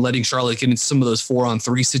handling and letting Charlotte get into some of those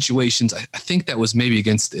 4-on-3 situations. I think that was maybe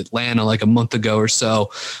against Atlanta like a month ago or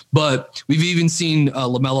so. But we've even seen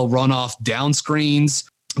LaMelo run off down screens.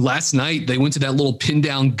 Last night, they went to that little pin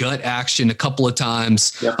down gut action a couple of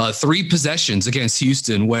times, 3 possessions against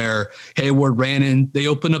Houston where Hayward ran in. They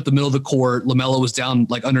opened up the middle of the court. LaMelo was down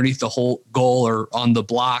like underneath the whole goal or on the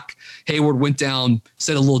block. Hayward went down,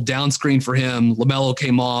 set a little down screen for him. LaMelo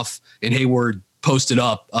came off and Hayward posted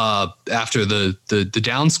up after the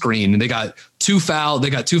down screen. And they got 2 fouls. They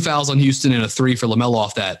got 2 fouls on Houston and a 3 for LaMelo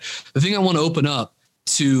off that. The thing I want to open up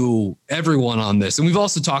to everyone on this. And we've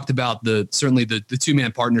also talked about the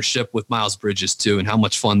 2-man partnership with Miles Bridges too, and how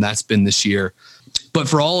much fun that's been this year. But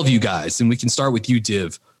for all of you guys, and we can start with you,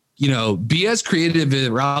 Div, be as creative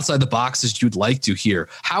or outside the box as you'd like to here.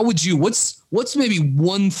 How would you, what's maybe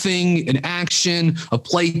one thing, an action, a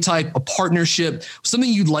play type, a partnership,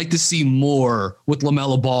 something you'd like to see more with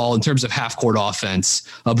LaMelo Ball in terms of half court offense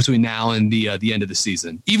between now and the end of the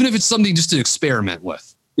season, even if it's something just to experiment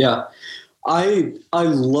with? Yeah. I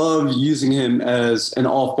love using him as an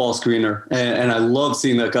off-ball screener, and I love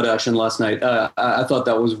seeing that gut action last night. I thought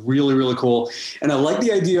that was really, really cool. And I like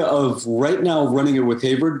the idea of right now running it with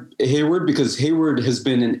Hayward, because Hayward has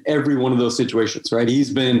been in every one of those situations, right?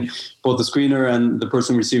 He's been both the screener and the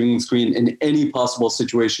person receiving the screen in any possible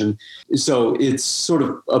situation. So it's sort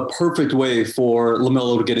of a perfect way for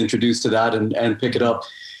LaMelo to get introduced to that and pick it up.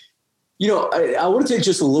 I want to take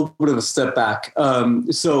just a little bit of a step back.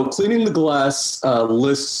 So Cleaning the Glass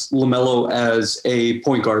lists LaMelo as a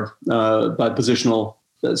point guard by positional.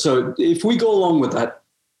 So if we go along with that,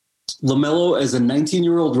 LaMelo as a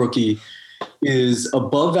 19-year-old rookie is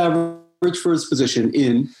above average for his position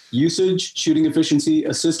in usage, shooting efficiency,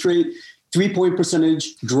 assist rate, 3-point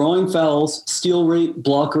percentage, drawing fouls, steal rate,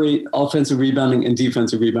 block rate, offensive rebounding, and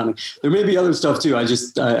defensive rebounding. There may be other stuff too. I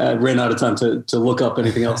ran out of time to look up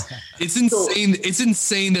anything else. It's insane. It's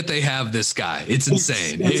insane that they have this guy. It's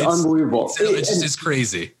insane. It's unbelievable. It's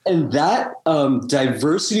crazy. And that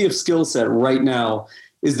diversity of skill set right now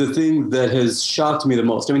is the thing that has shocked me the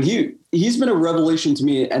most. I mean, he's been a revelation to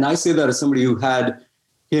me, and I say that as somebody who had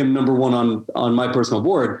him number one on my personal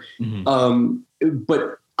board. Mm-hmm.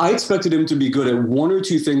 But I expected him to be good at one or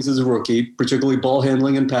two things as a rookie, particularly ball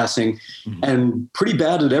handling and passing, mm-hmm. and pretty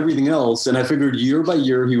bad at everything else. And I figured year by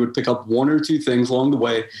year, he would pick up one or two things along the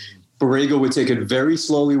way. Borrego would take it very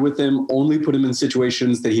slowly with him, only put him in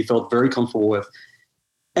situations that he felt very comfortable with.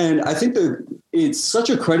 And I think that it's such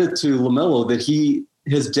a credit to LaMelo that he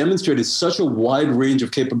has demonstrated such a wide range of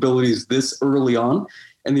capabilities this early on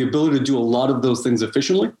and the ability to do a lot of those things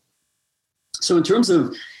efficiently. So in terms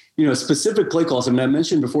of, specific play calls, I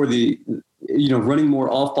mentioned before running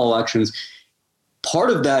more off-ball actions.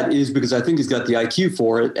 Part of that is because I think he's got the IQ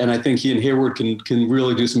for it, and I think he and Hayward can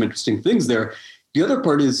really do some interesting things there. The other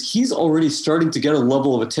part is he's already starting to get a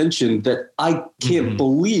level of attention that I can't mm-hmm.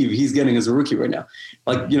 believe he's getting as a rookie right now.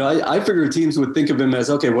 I figure teams would think of him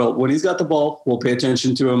as, okay, well, when he's got the ball, we'll pay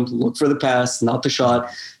attention to him, look for the pass, not the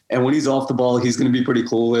shot. And when he's off the ball, he's going to be pretty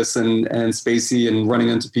clueless and spacey and running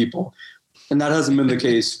into people. And that hasn't been the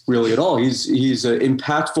case really at all. He's an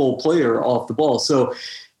impactful player off the ball. So,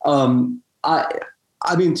 I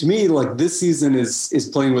mean, to me, this season is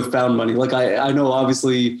playing with found money. I know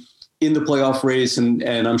obviously in the playoff race, and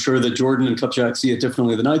I'm sure that Jordan and Kupchak see it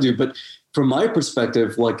differently than I do. But from my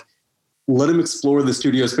perspective, let him explore the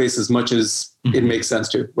studio space as much as mm-hmm. it makes sense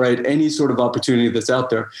to, right? Any sort of opportunity that's out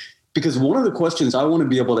there. Because one of the questions I want to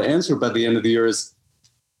be able to answer by the end of the year is,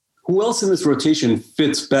 who else in this rotation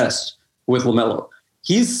fits best with LaMelo?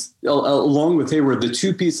 He's, along with Hayward, the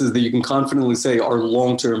two pieces that you can confidently say are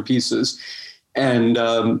long-term pieces. And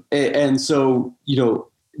so,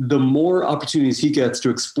 the more opportunities he gets to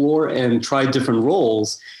explore and try different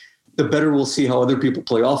roles, the better we'll see how other people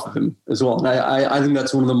play off of him as well. And I think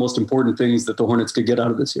that's one of the most important things that the Hornets could get out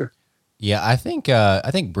of this year. Yeah, I think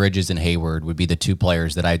Bridges and Hayward would be the two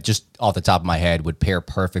players that I just off the top of my head would pair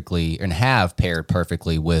perfectly and have paired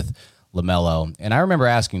perfectly with LaMelo. And I remember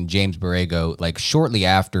asking James Borrego, like shortly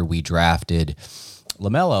after we drafted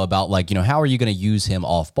LaMelo, about like, how are you going to use him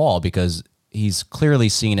off ball? Because he's clearly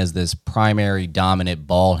seen as this primary dominant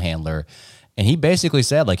ball handler. And he basically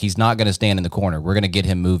said, like, he's not going to stand in the corner. We're going to get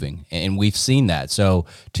him moving. And we've seen that. So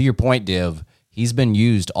to your point, Div, he's been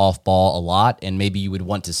used off ball a lot, and maybe you would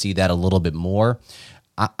want to see that a little bit more.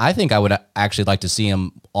 I think I would actually like to see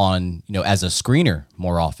him on, as a screener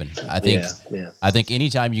more often. I think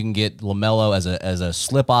anytime you can get LaMelo as a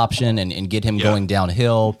slip option and get him going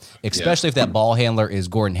downhill, especially if that ball handler is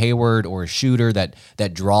Gordon Hayward or a shooter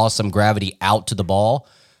that draws some gravity out to the ball.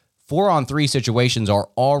 4-on-3 situations are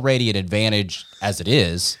already an advantage as it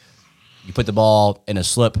is. You put the ball in a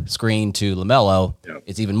slip screen to LaMelo,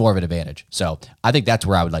 it's even more of an advantage. So I think that's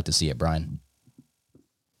where I would like to see it, Brian.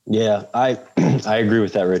 Yeah, I agree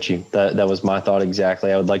with that, Richie. That was my thought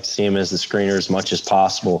exactly. I would like to see him as the screener as much as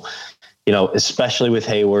possible, especially with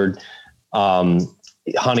Hayward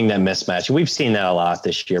hunting that mismatch. We've seen that a lot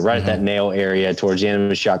this year, right at that nail area towards the end of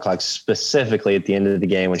the shot clock, specifically at the end of the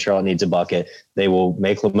game when Charlotte needs a bucket. They will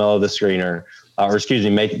make LaMelo the screener,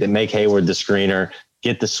 make Hayward the screener,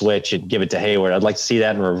 get the switch and give it to Hayward. I'd like to see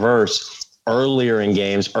that in reverse earlier in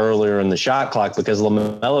games, earlier in the shot clock, because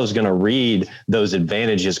LaMelo is going to read those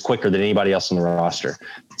advantages quicker than anybody else on the roster.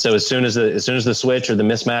 So as soon as the switch or the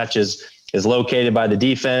mismatch is located by the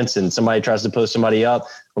defense and somebody tries to post somebody up,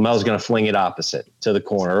 LaMelo's going to fling it opposite to the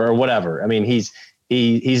corner or whatever. I mean, he's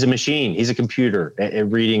a machine. He's a computer at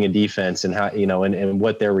reading a defense and how, and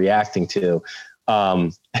what they're reacting to.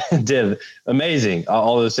 Div, amazing.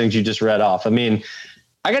 All those things you just read off. I mean,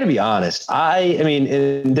 I got to be honest. I mean,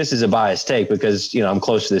 and this is a biased take because, I'm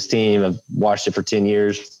close to this team. I've watched it for 10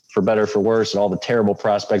 years, for better, for worse, and all the terrible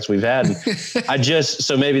prospects we've had. And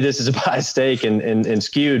so maybe this is a biased take and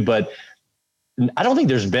skewed, but I don't think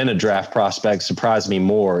there's been a draft prospect surprised me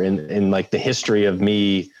more in like the history of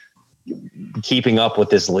me keeping up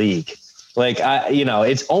with this league. Like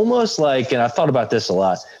it's almost like, and I've thought about this a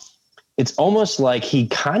lot. It's almost like he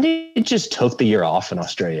kind of just took the year off in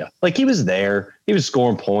Australia. Like he was there, he was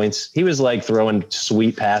scoring points, he was like throwing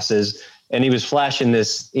sweet passes, and he was flashing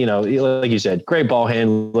this, like you said, great ball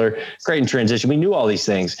handler, great in transition. We knew all these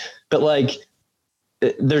things, but like,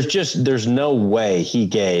 there's no way he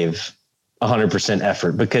gave 100%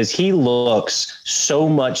 effort because he looks so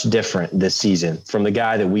much different this season from the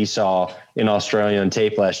guy that we saw in Australia on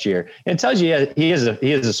tape last year. And it tells you he has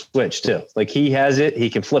a switch too. Like he has it. He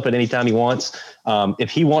can flip it anytime he wants. If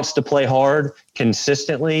he wants to play hard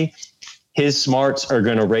consistently, his smarts are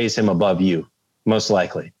going to raise him above you most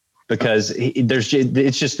likely because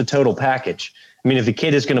it's just the total package. I mean, if the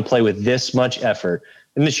kid is going to play with this much effort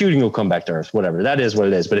and the shooting will come back to earth, whatever, that is what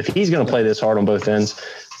it is. But if he's going to play this hard on both ends,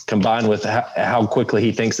 combined with how quickly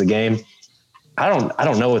he thinks the game, I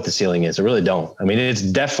don't know what the ceiling is. I really don't. I mean, it's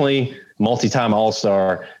definitely multi-time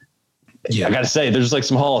all-star. Yeah. I got to say, there's like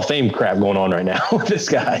some Hall of Fame crap going on right now with this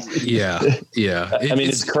guy. Yeah.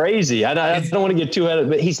 It's crazy. I don't want to get too ahead of it,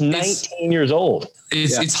 but he's 19 years old.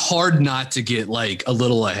 It's hard not to get like a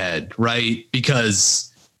little ahead, right?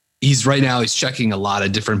 Because he's checking a lot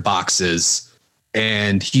of different boxes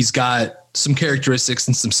and he's got some characteristics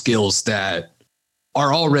and some skills that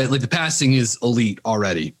are already like the passing is elite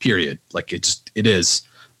already, period. Like it is.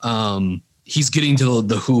 He's getting to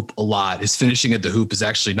the hoop a lot. His finishing at the hoop has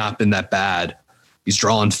actually not been that bad. He's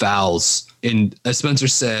drawing fouls. And as Spencer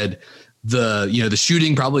said, the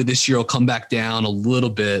shooting probably this year will come back down a little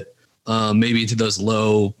bit, maybe into those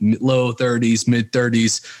low 30s, mid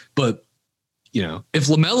 30s. But if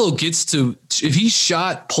LaMelo if he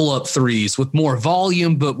shot pull-up threes with more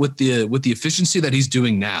volume, but with the efficiency that he's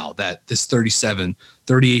doing now, that this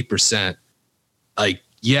 38%, like,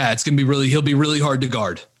 yeah, he'll be really hard to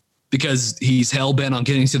guard because he's hell-bent on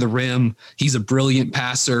getting to the rim. He's a brilliant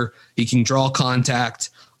passer. He can draw contact.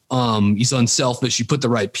 He's unselfish. You put the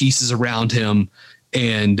right pieces around him.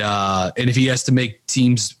 And if he has to make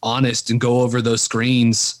teams honest and go over those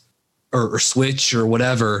screens or switch or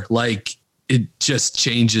whatever, like, it just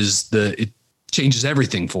changes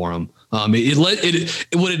everything for him. What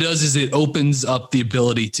it does is it opens up the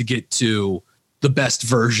ability to get to the best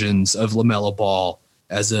versions of LaMelo Ball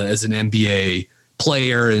as an NBA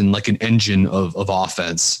player and like an engine of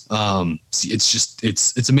offense.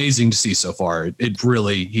 It's amazing to see so far.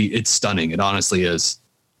 It's stunning. It honestly is.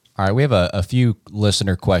 All right, we have a few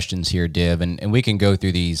listener questions here, Div, and we can go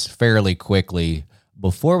through these fairly quickly.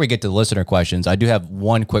 Before we get to the listener questions, I do have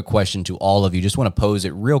one quick question to all of you. Just want to pose it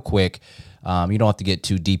real quick. You don't have to get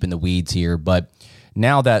too deep in the weeds here, but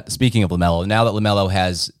now that, speaking of LaMelo, now that LaMelo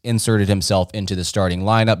has inserted himself into the starting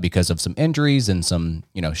lineup because of some injuries and some,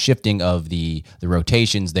 shifting of the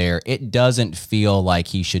rotations there, it doesn't feel like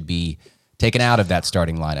he should be taken out of that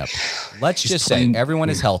starting lineup. Let's just say everyone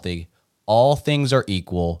is healthy. All things are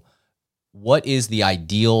equal. What is the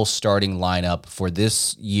ideal starting lineup for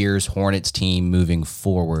this year's Hornets team moving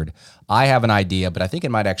forward? I have an idea, but I think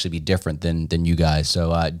it might actually be different than you guys.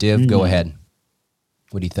 So, Div, go ahead.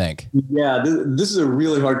 What do you think? Yeah, this is a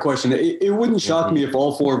really hard question. It wouldn't shock me if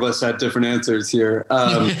all four of us had different answers here.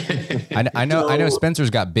 I know Spencer's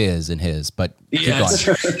got Biz in his, but keep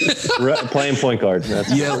going. Playing point guard.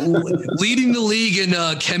 Leading the league in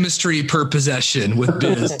chemistry per possession with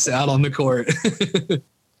Biz out on the court.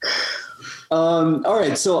 All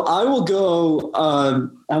right, so I will go.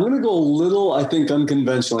 I'm going to go a little, I think,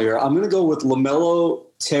 unconventional here. I'm going to go with LaMelo,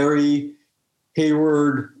 Terry,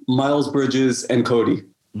 Hayward, Miles Bridges, and Cody.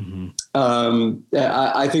 Mm-hmm.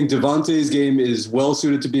 I think Devontae's game is well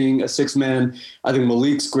suited to being a six-man. I think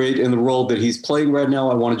Malik's great in the role that he's playing right now.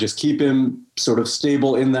 I want to just keep him sort of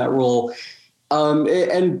stable in that role.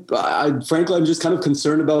 Frankly, I'm just kind of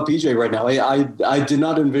concerned about PJ right now. I did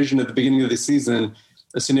not envision at the beginning of the season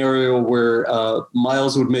a scenario where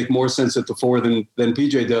Miles would make more sense at the four than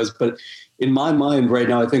PJ does. But in my mind right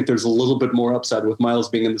now, I think there's a little bit more upside with Miles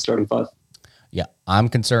being in the starting five. Yeah, I'm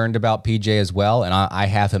concerned about PJ as well, and I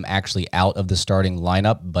have him actually out of the starting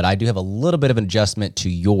lineup, but I do have a little bit of an adjustment to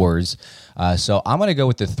yours. So I'm going to go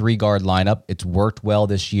with the three-guard lineup. It's worked well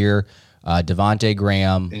this year. Devontae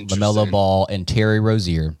Graham, LaMelo Ball, and Terry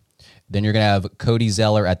Rozier. Then you're going to have Cody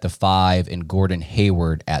Zeller at the 5 and Gordon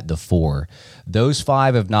Hayward at the 4. Those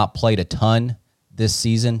 5 have not played a ton this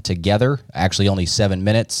season together, actually only 7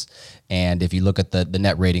 minutes. And if you look at the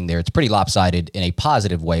net rating there, it's pretty lopsided in a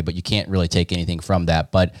positive way, but you can't really take anything from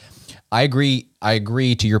that. But I agree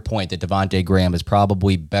to your point that Devontae Graham is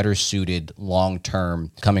probably better suited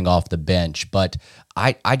long-term coming off the bench. But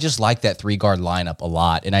I just like that three-guard lineup a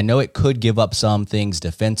lot. And I know it could give up some things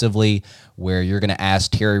defensively where you're going to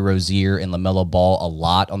ask Terry Rozier and LaMelo Ball a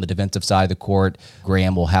lot on the defensive side of the court.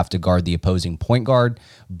 Graham will have to guard the opposing point guard.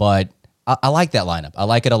 But I like that lineup. I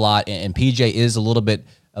like it a lot. And PJ is a little bit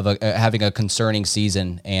of having a concerning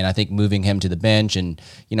season, and I think moving him to the bench. And,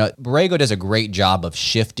 Borrego does a great job of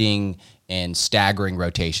shifting and staggering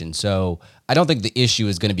rotation. So I don't think the issue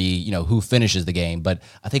is going to be, who finishes the game, but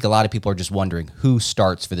I think a lot of people are just wondering who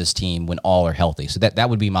starts for this team when all are healthy. So that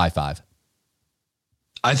would be my 5.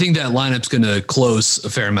 I think that lineup's going to close a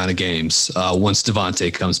fair amount of games once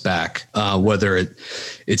Devontae comes back, whether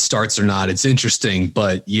it starts or not. It's interesting,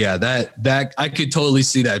 but yeah, that I could totally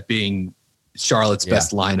see that being Charlotte's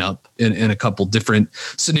best lineup in a couple different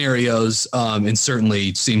scenarios, and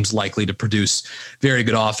certainly seems likely to produce very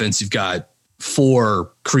good offense. You've got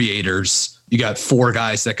 4 creators. You got 4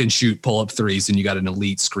 guys that can shoot pull-up threes, and you got an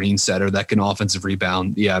elite screen setter that can offensive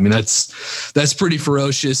rebound. Yeah, I mean, that's pretty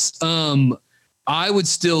ferocious. I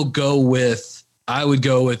would go with,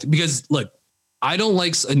 because look, I don't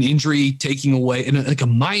like an injury taking away, and like a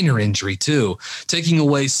minor injury too, taking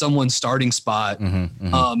away someone's starting spot,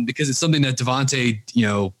 because it's something that Devontae,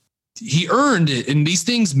 he earned it, and these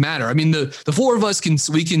things matter. I mean, the 4 of us can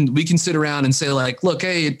sit around and say like, look,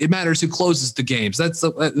 hey, it matters who closes the games. That's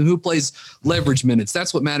who plays leverage minutes.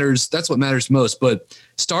 That's what matters. That's what matters most. But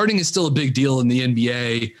starting is still a big deal in the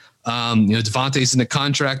NBA. Devontae's in a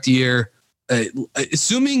contract year.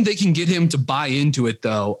 Assuming they can get him to buy into it,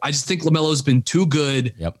 though, I just think LaMelo's been too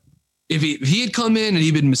good. Yep. If he had come in and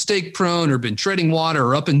he'd been mistake prone or been treading water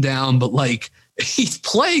or up and down, but like he's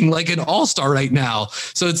playing like an all-star right now.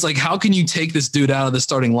 So it's like, how can you take this dude out of the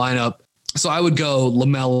starting lineup? So I would go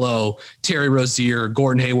LaMelo, Terry Rozier,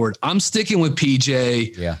 Gordon Hayward. I'm sticking with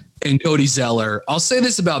PJ and Cody Zeller. I'll say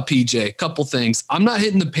this about PJ, a couple things. I'm not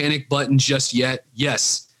hitting the panic button just yet.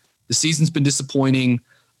 Yes, the season's been disappointing.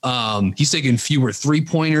 He's taken fewer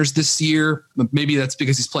 3-pointers this year. Maybe that's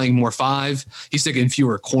because he's playing more 5. He's taken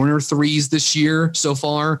fewer corner 3s this year so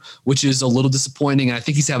far, which is a little disappointing. I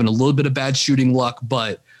think he's having a little bit of bad shooting luck,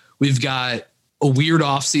 but we've got a weird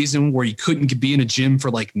off season where he couldn't be in a gym for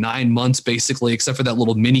like 9 months, basically, except for that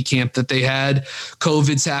little mini camp that they had.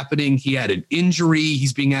 COVID's happening. He had an injury.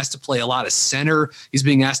 He's being asked to play a lot of center. He's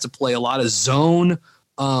being asked to play a lot of zone.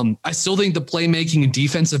 I still think the playmaking and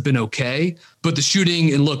defense have been okay, but the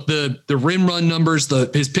shooting and look, the rim run numbers,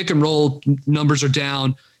 his pick and roll numbers are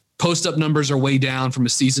down. Post up numbers are way down from a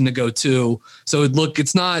season ago too. So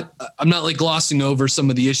it's not, I'm not like glossing over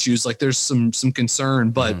some of the issues. Like there's some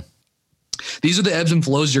concern, but these are the ebbs and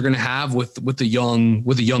flows you're going to have with the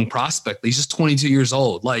young prospect. He's just 22 years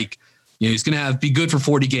old. Like he's going to be good for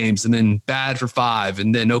 40 games and then bad for 5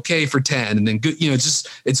 and then okay for 10 and then good.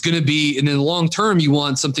 It's going to be, and in the long term, you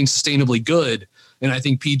want something sustainably good. And I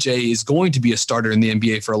think PJ is going to be a starter in the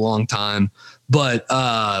NBA for a long time. But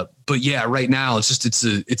yeah, right now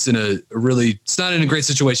it's not in a great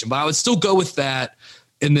situation, but I would still go with that.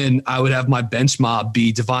 And then I would have my bench mob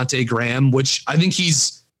be Devontae Graham, which I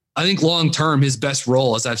think long-term, his best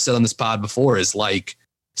role, as I've said on this pod before, is like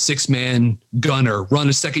 6-man gunner, run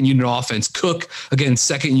a second unit offense, cook against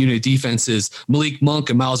second unit defenses, Malik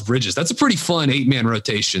Monk and Miles Bridges. That's a pretty fun 8-man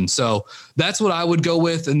rotation. So that's what I would go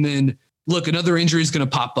with. And then look, another injury is going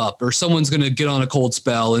to pop up or someone's going to get on a cold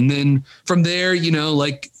spell. And then from there, you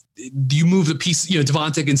move the piece,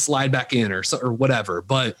 Devontae can slide back in or whatever.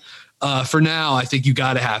 But for now, I think you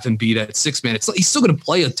got to have him beat at 6-man. He's still going to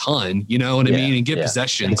play a ton, you know what I mean, and get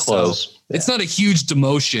possession. And close. So it's not a huge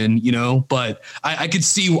demotion, but I could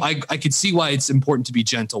see why it's important to be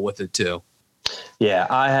gentle with it too. Yeah,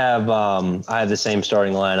 I have the same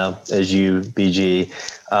starting lineup as you, BG.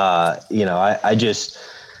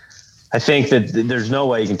 I think that there's no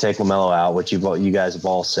way you can take LaMelo out, which you guys have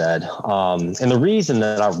all said. And the reason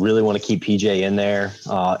that I really want to keep PJ in there,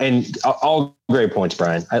 and all great points,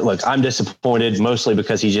 Brian. I'm disappointed mostly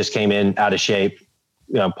because he just came in out of shape.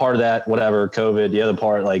 Part of that, whatever, COVID. The other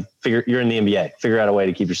part, you're in the NBA. Figure out a way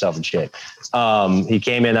to keep yourself in shape. He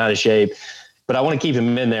came in out of shape, but I want to keep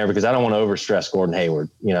him in there because I don't want to overstress Gordon Hayward,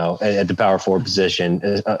 at the power forward position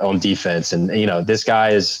on defense. And, this guy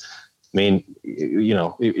is –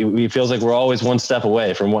 it feels like we're always one step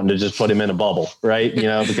away from wanting to just put him in a bubble, right?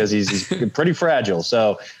 Because he's pretty fragile.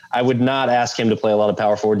 So I would not ask him to play a lot of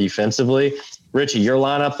power forward defensively. Richie, your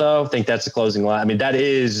lineup, though, I think that's the closing line. That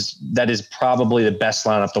is probably the best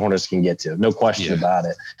lineup the Hornets can get to. No question about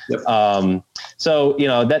it. Yep. So,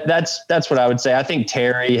 that's what I would say. I think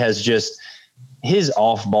Terry has just – his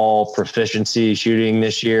off-ball proficiency shooting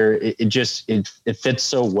this year, it fits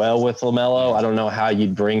so well with LaMelo. I don't know how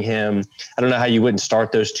you'd bring him. I don't know how you wouldn't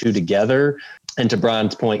start those two together. And to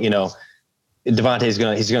Brian's point, Devontae's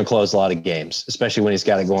going to close a lot of games, especially when he's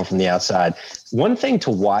got it going from the outside. One thing to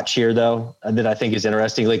watch here, though, that I think is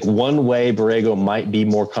interesting, one way Borrego might be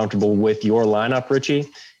more comfortable with your lineup, Richie,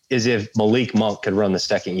 is if Malik Monk could run the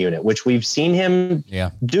second unit, which we've seen him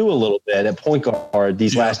do a little bit at point guard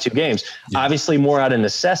these last 2 games. Yeah. Obviously more out of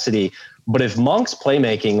necessity, but if Monk's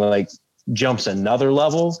playmaking jumps another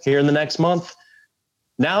level here in the next month,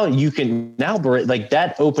 now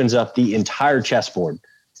that opens up the entire chessboard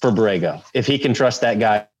for Borrego. If he can trust that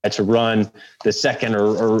guy to run the second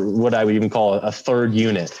or what I would even call a third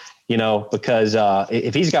unit, because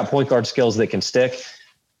if he's got point guard skills that can stick,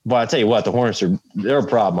 but I tell you what, the Hornets they're a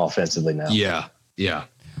problem offensively now. Yeah,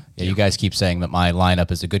 you guys keep saying that my lineup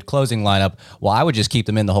is a good closing lineup. Well, I would just keep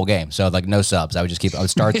them in the whole game. So no subs. I would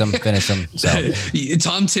start them, finish them. So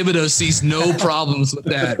Tom Thibodeau sees no problems with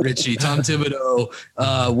that, Richie. Tom Thibodeau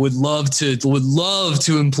would love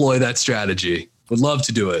to employ that strategy. Would love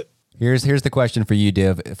to do it. Here's the question for you,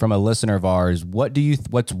 Div, from a listener of ours.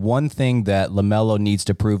 What's one thing that LaMelo needs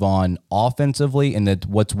to prove on offensively, and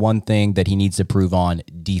what's one thing that he needs to prove on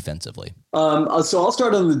defensively? So I'll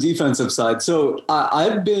start on the defensive side. So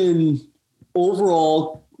I've been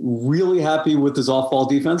overall really happy with his off-ball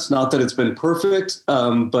defense. Not that it's been perfect,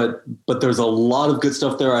 but there's a lot of good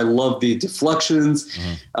stuff there. I love the deflections,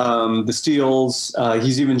 the steals.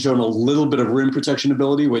 He's even shown a little bit of rim protection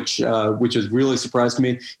ability, which has really surprised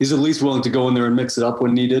me. He's at least willing to go in there and mix it up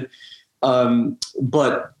when needed.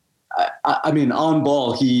 But on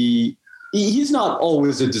ball, he's not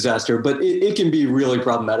always a disaster, but it can be really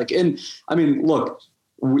problematic. And look,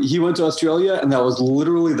 he went to Australia, and that was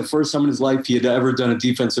literally the first time in his life he had ever done a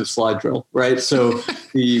defensive slide drill, right? So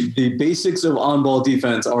the basics of on-ball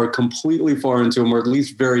defense are completely foreign to him, or at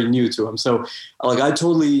least very new to him. So, I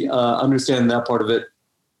totally understand that part of it.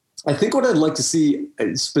 I think what I'd like to see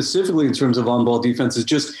specifically in terms of on-ball defense is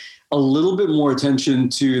just a little bit more attention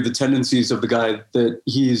to the tendencies of the guy that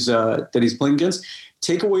he's playing against.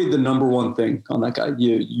 Take away the number one thing on that guy.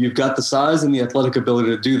 You've got the size and the athletic ability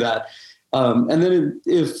to do that. And then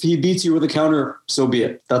if he beats you with a counter, so be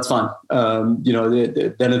it. That's fine. Then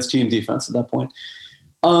it's team defense at that point.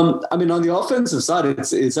 On the offensive side,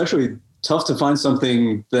 it's actually tough to find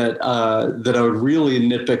something that I would really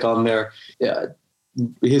nitpick on there. Yeah,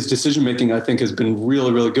 his decision-making, I think, has been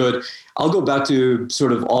really, really good. I'll go back to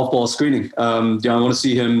sort of off-ball screening. I want to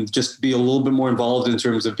see him just be a little bit more involved in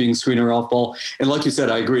terms of being screener off-ball. And like you said,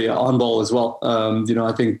 I agree, on-ball as well.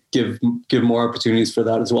 I think give more opportunities for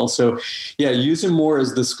that as well. So, yeah, use him more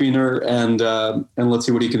as the screener, and let's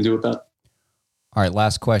see what he can do with that. All right,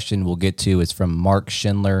 last question we'll get to is from Mark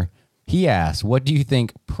Schindler. He asks, what do you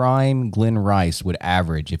think prime Glenn Rice would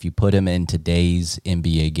average if you put him in today's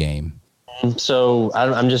NBA game? So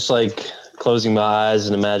I'm just like closing my eyes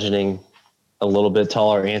and imagining a little bit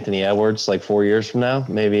taller Anthony Edwards, like 4 years from now,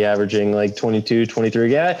 maybe averaging like 22,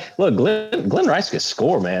 23. Yeah, look, Glenn Rice could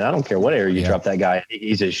score, man. I don't care what area you drop that guy.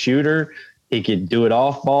 He's a shooter. He could do it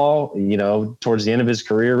off ball, towards the end of his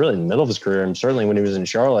career, really in the middle of his career. And certainly when he was in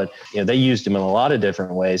Charlotte, they used him in a lot of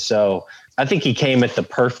different ways. So I think he came at the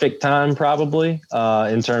perfect time, probably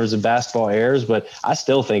in terms of basketball errors, but I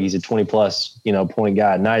still think he's a 20 plus, point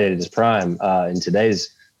guy at night at his prime in today's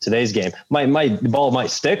game. The ball might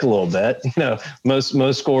stick a little bit,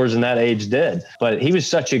 most scorers in that age did, but he was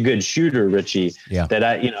such a good shooter, Richie,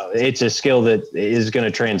 that it's a skill that is going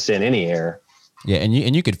to transcend any era. Yeah, and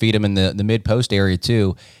you could feed him in the mid post area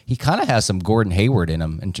too. He kind of has some Gordon Hayward in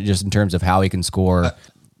him, and just in terms of how he can score.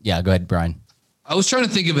 Yeah, go ahead, Brian. I was trying to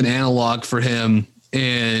think of an analog for him,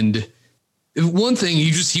 and one thing he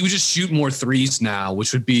would just shoot more threes now,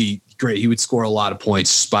 which would be great. He would score a lot of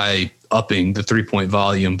points by upping the 3-point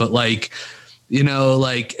volume. But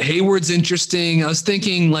Hayward's interesting. I was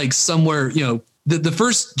thinking like somewhere, the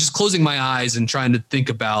first, just closing my eyes and trying to think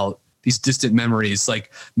about these distant memories,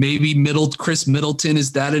 like maybe Chris Middleton.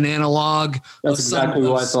 Is that an analog? That's exactly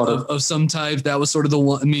what I thought of some type. That was sort of the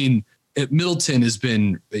one. I mean, Middleton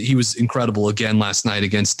he was incredible again last night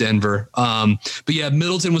against Denver. But yeah,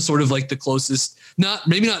 Middleton was sort of like the closest,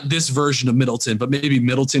 maybe not this version of Middleton, but maybe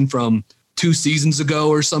Middleton from 2 seasons ago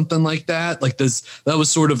or something like that. Like that was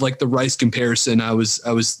sort of like the Rice comparison I was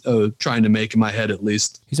trying to make in my head, at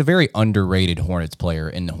least. He's a very underrated Hornets player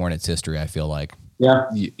in the Hornets history, I feel like.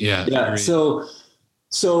 Yeah. So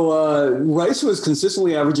Rice was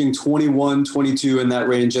consistently averaging 21, 22 in that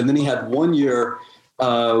range. And then he had 1 year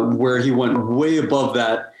where he went way above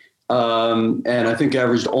that. And I think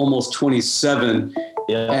averaged almost 27.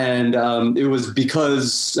 Yeah. And it was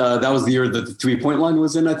because that was the year that the 3-point line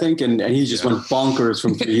was in, I think. And he just went bonkers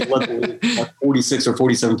from three. He led like 46 or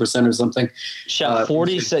 47% or something. Shot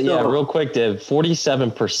 47. Yeah, real quick, Div.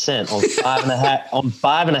 47% on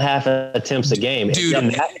 5.5 attempts a game. Dude, in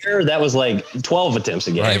that year, that was like 12 attempts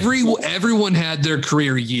a game. Everyone had their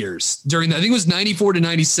career years during that. I think it was 94 to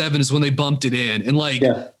 97 is when they bumped it in. And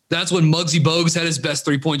that's when Muggsy Bogues had his best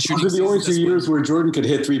 3-point shooting. Those are the only 2 years where Jordan could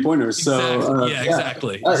hit 3-pointers. So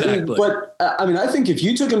exactly. But I mean, I think if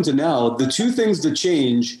you took him to now, the two things that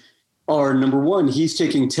change are, number one, he's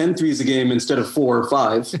taking 10 threes a game instead of 4 or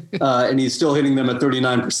 5, and he's still hitting them at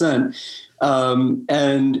 39%.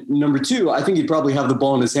 And number two, I think he'd probably have the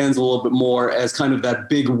ball in his hands a little bit more as kind of that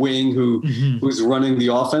big wing who's running the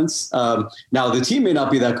offense. Now the team may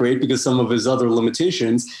not be that great because some of his other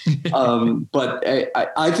limitations, but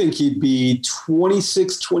I think he'd be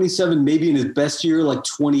 26, 27, maybe in his best year, like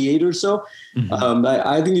 28 or so.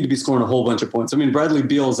 I think he'd be scoring a whole bunch of points. I mean, Bradley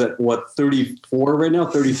Beal's at 34 right now,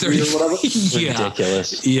 33 or whatever.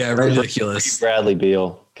 Ridiculous. Yeah, ridiculous. Bradley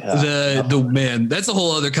Beal. The man, that's a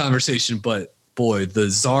whole other conversation, but boy, the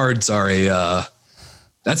Zards are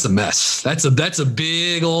that's a mess. That's a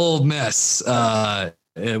big old mess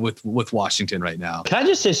with Washington right now. Can I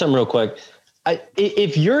just say something real quick?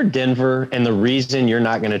 If you're Denver and the reason you're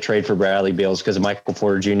not going to trade for Bradley Beal is because of Michael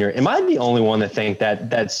Porter Jr., am I the only one that think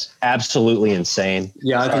that's absolutely insane?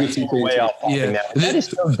 Yeah, I think it's insane. That is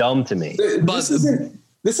so dumb to me.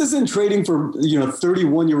 This isn't trading for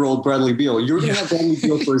 31-year-old Bradley Beal. You're going to have Bradley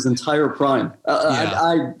Beal for his entire prime.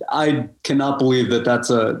 I cannot believe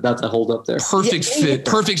that's a hold up there. Perfect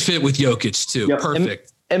fit with Jokic too. Yep.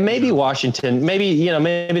 Perfect. And maybe Washington, maybe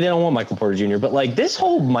they don't want Michael Porter Jr., but like this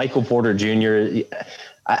whole Michael Porter Jr.,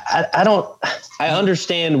 I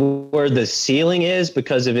understand where the ceiling is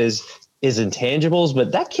because of his intangibles,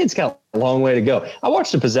 but that kid's got a long way to go. I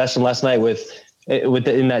watched a possession last night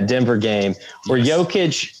in that Denver game where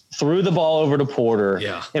Jokic threw the ball over to Porter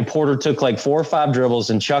and Porter took like 4 or 5 dribbles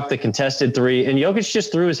and chucked the contested 3 and Jokic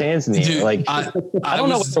just threw his hands in the air. Like, I don't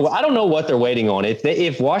know what they're waiting on.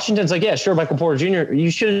 If Washington's like, yeah, sure, Michael Porter Jr.,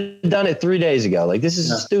 you should have done it 3 days ago. Like, this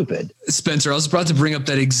is stupid. Spencer, I was about to bring up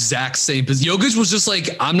that exact same position. Jokic was just like,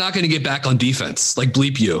 I'm not going to get back on defense. Like,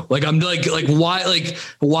 bleep you. Like, I'm like,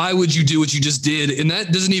 why would you do what you just did? And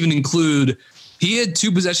that doesn't even include, he had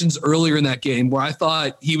 2 possessions earlier in that game where I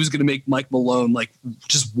thought he was going to make Mike Malone like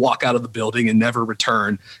just walk out of the building and never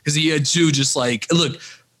return because he had 2 just like, look,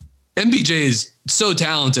 MPJ is so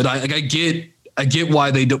talented. I get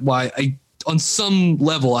why on some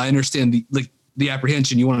level I understand the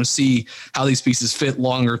apprehension. You want to see how these pieces fit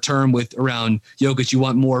longer term around Jokic. You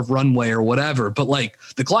want more runway or whatever, but like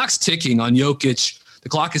the clock's ticking on Jokic the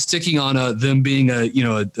clock is ticking on them being a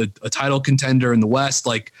title contender in the West.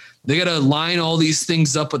 Like, they got to line all these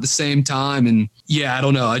things up at the same time. And yeah, I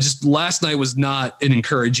don't know. Last night was not an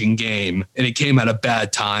encouraging game, and it came at a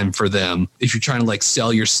bad time for them. If you're trying to like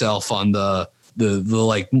sell yourself on the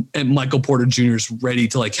like, and Michael Porter Jr. is ready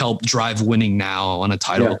to like help drive winning now on a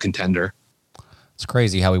title contender. It's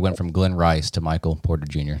crazy how we went from Glenn Rice to Michael Porter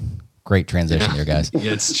Jr. Great transition there, guys.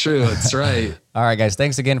 Yeah, it's true. It's right. All right, guys.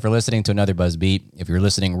 Thanks again for listening to another Buzz Beat. If you're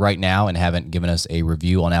listening right now and haven't given us a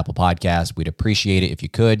review on Apple Podcasts, we'd appreciate it if you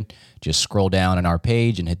could. Just scroll down on our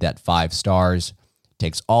page and hit that 5 stars. It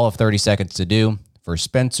takes all of 30 seconds to do. For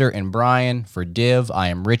Spencer and Brian, for Div, I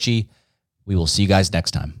am Richie. We will see you guys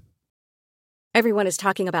next time. Everyone is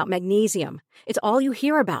talking about magnesium. It's all you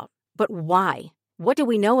hear about. But why? What do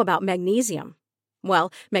we know about magnesium?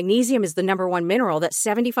 Well, magnesium is the number one mineral that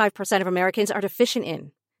 75% of Americans are deficient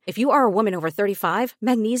in. If you are a woman over 35,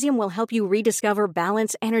 magnesium will help you rediscover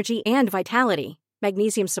balance, energy, and vitality.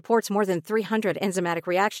 Magnesium supports more than 300 enzymatic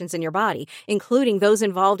reactions in your body, including those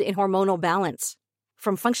involved in hormonal balance.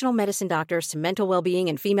 From functional medicine doctors to mental well-being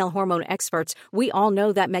and female hormone experts, we all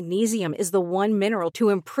know that magnesium is the one mineral to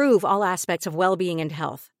improve all aspects of well-being and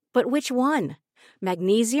health. But which one?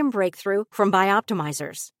 Magnesium Breakthrough from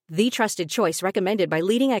Bioptimizers, the trusted choice recommended by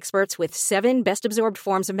leading experts with 7 best-absorbed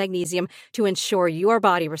forms of magnesium to ensure your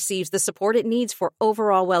body receives the support it needs for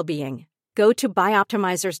overall well-being. Go to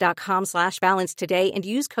bioptimizers.com/balance today and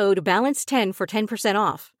use code BALANCE10 for 10%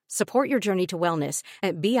 off. Support your journey to wellness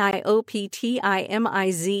at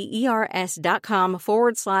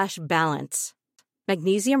bioptimizers.com/balance.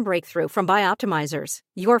 Magnesium Breakthrough from Bioptimizers,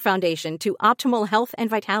 your foundation to optimal health and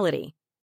vitality.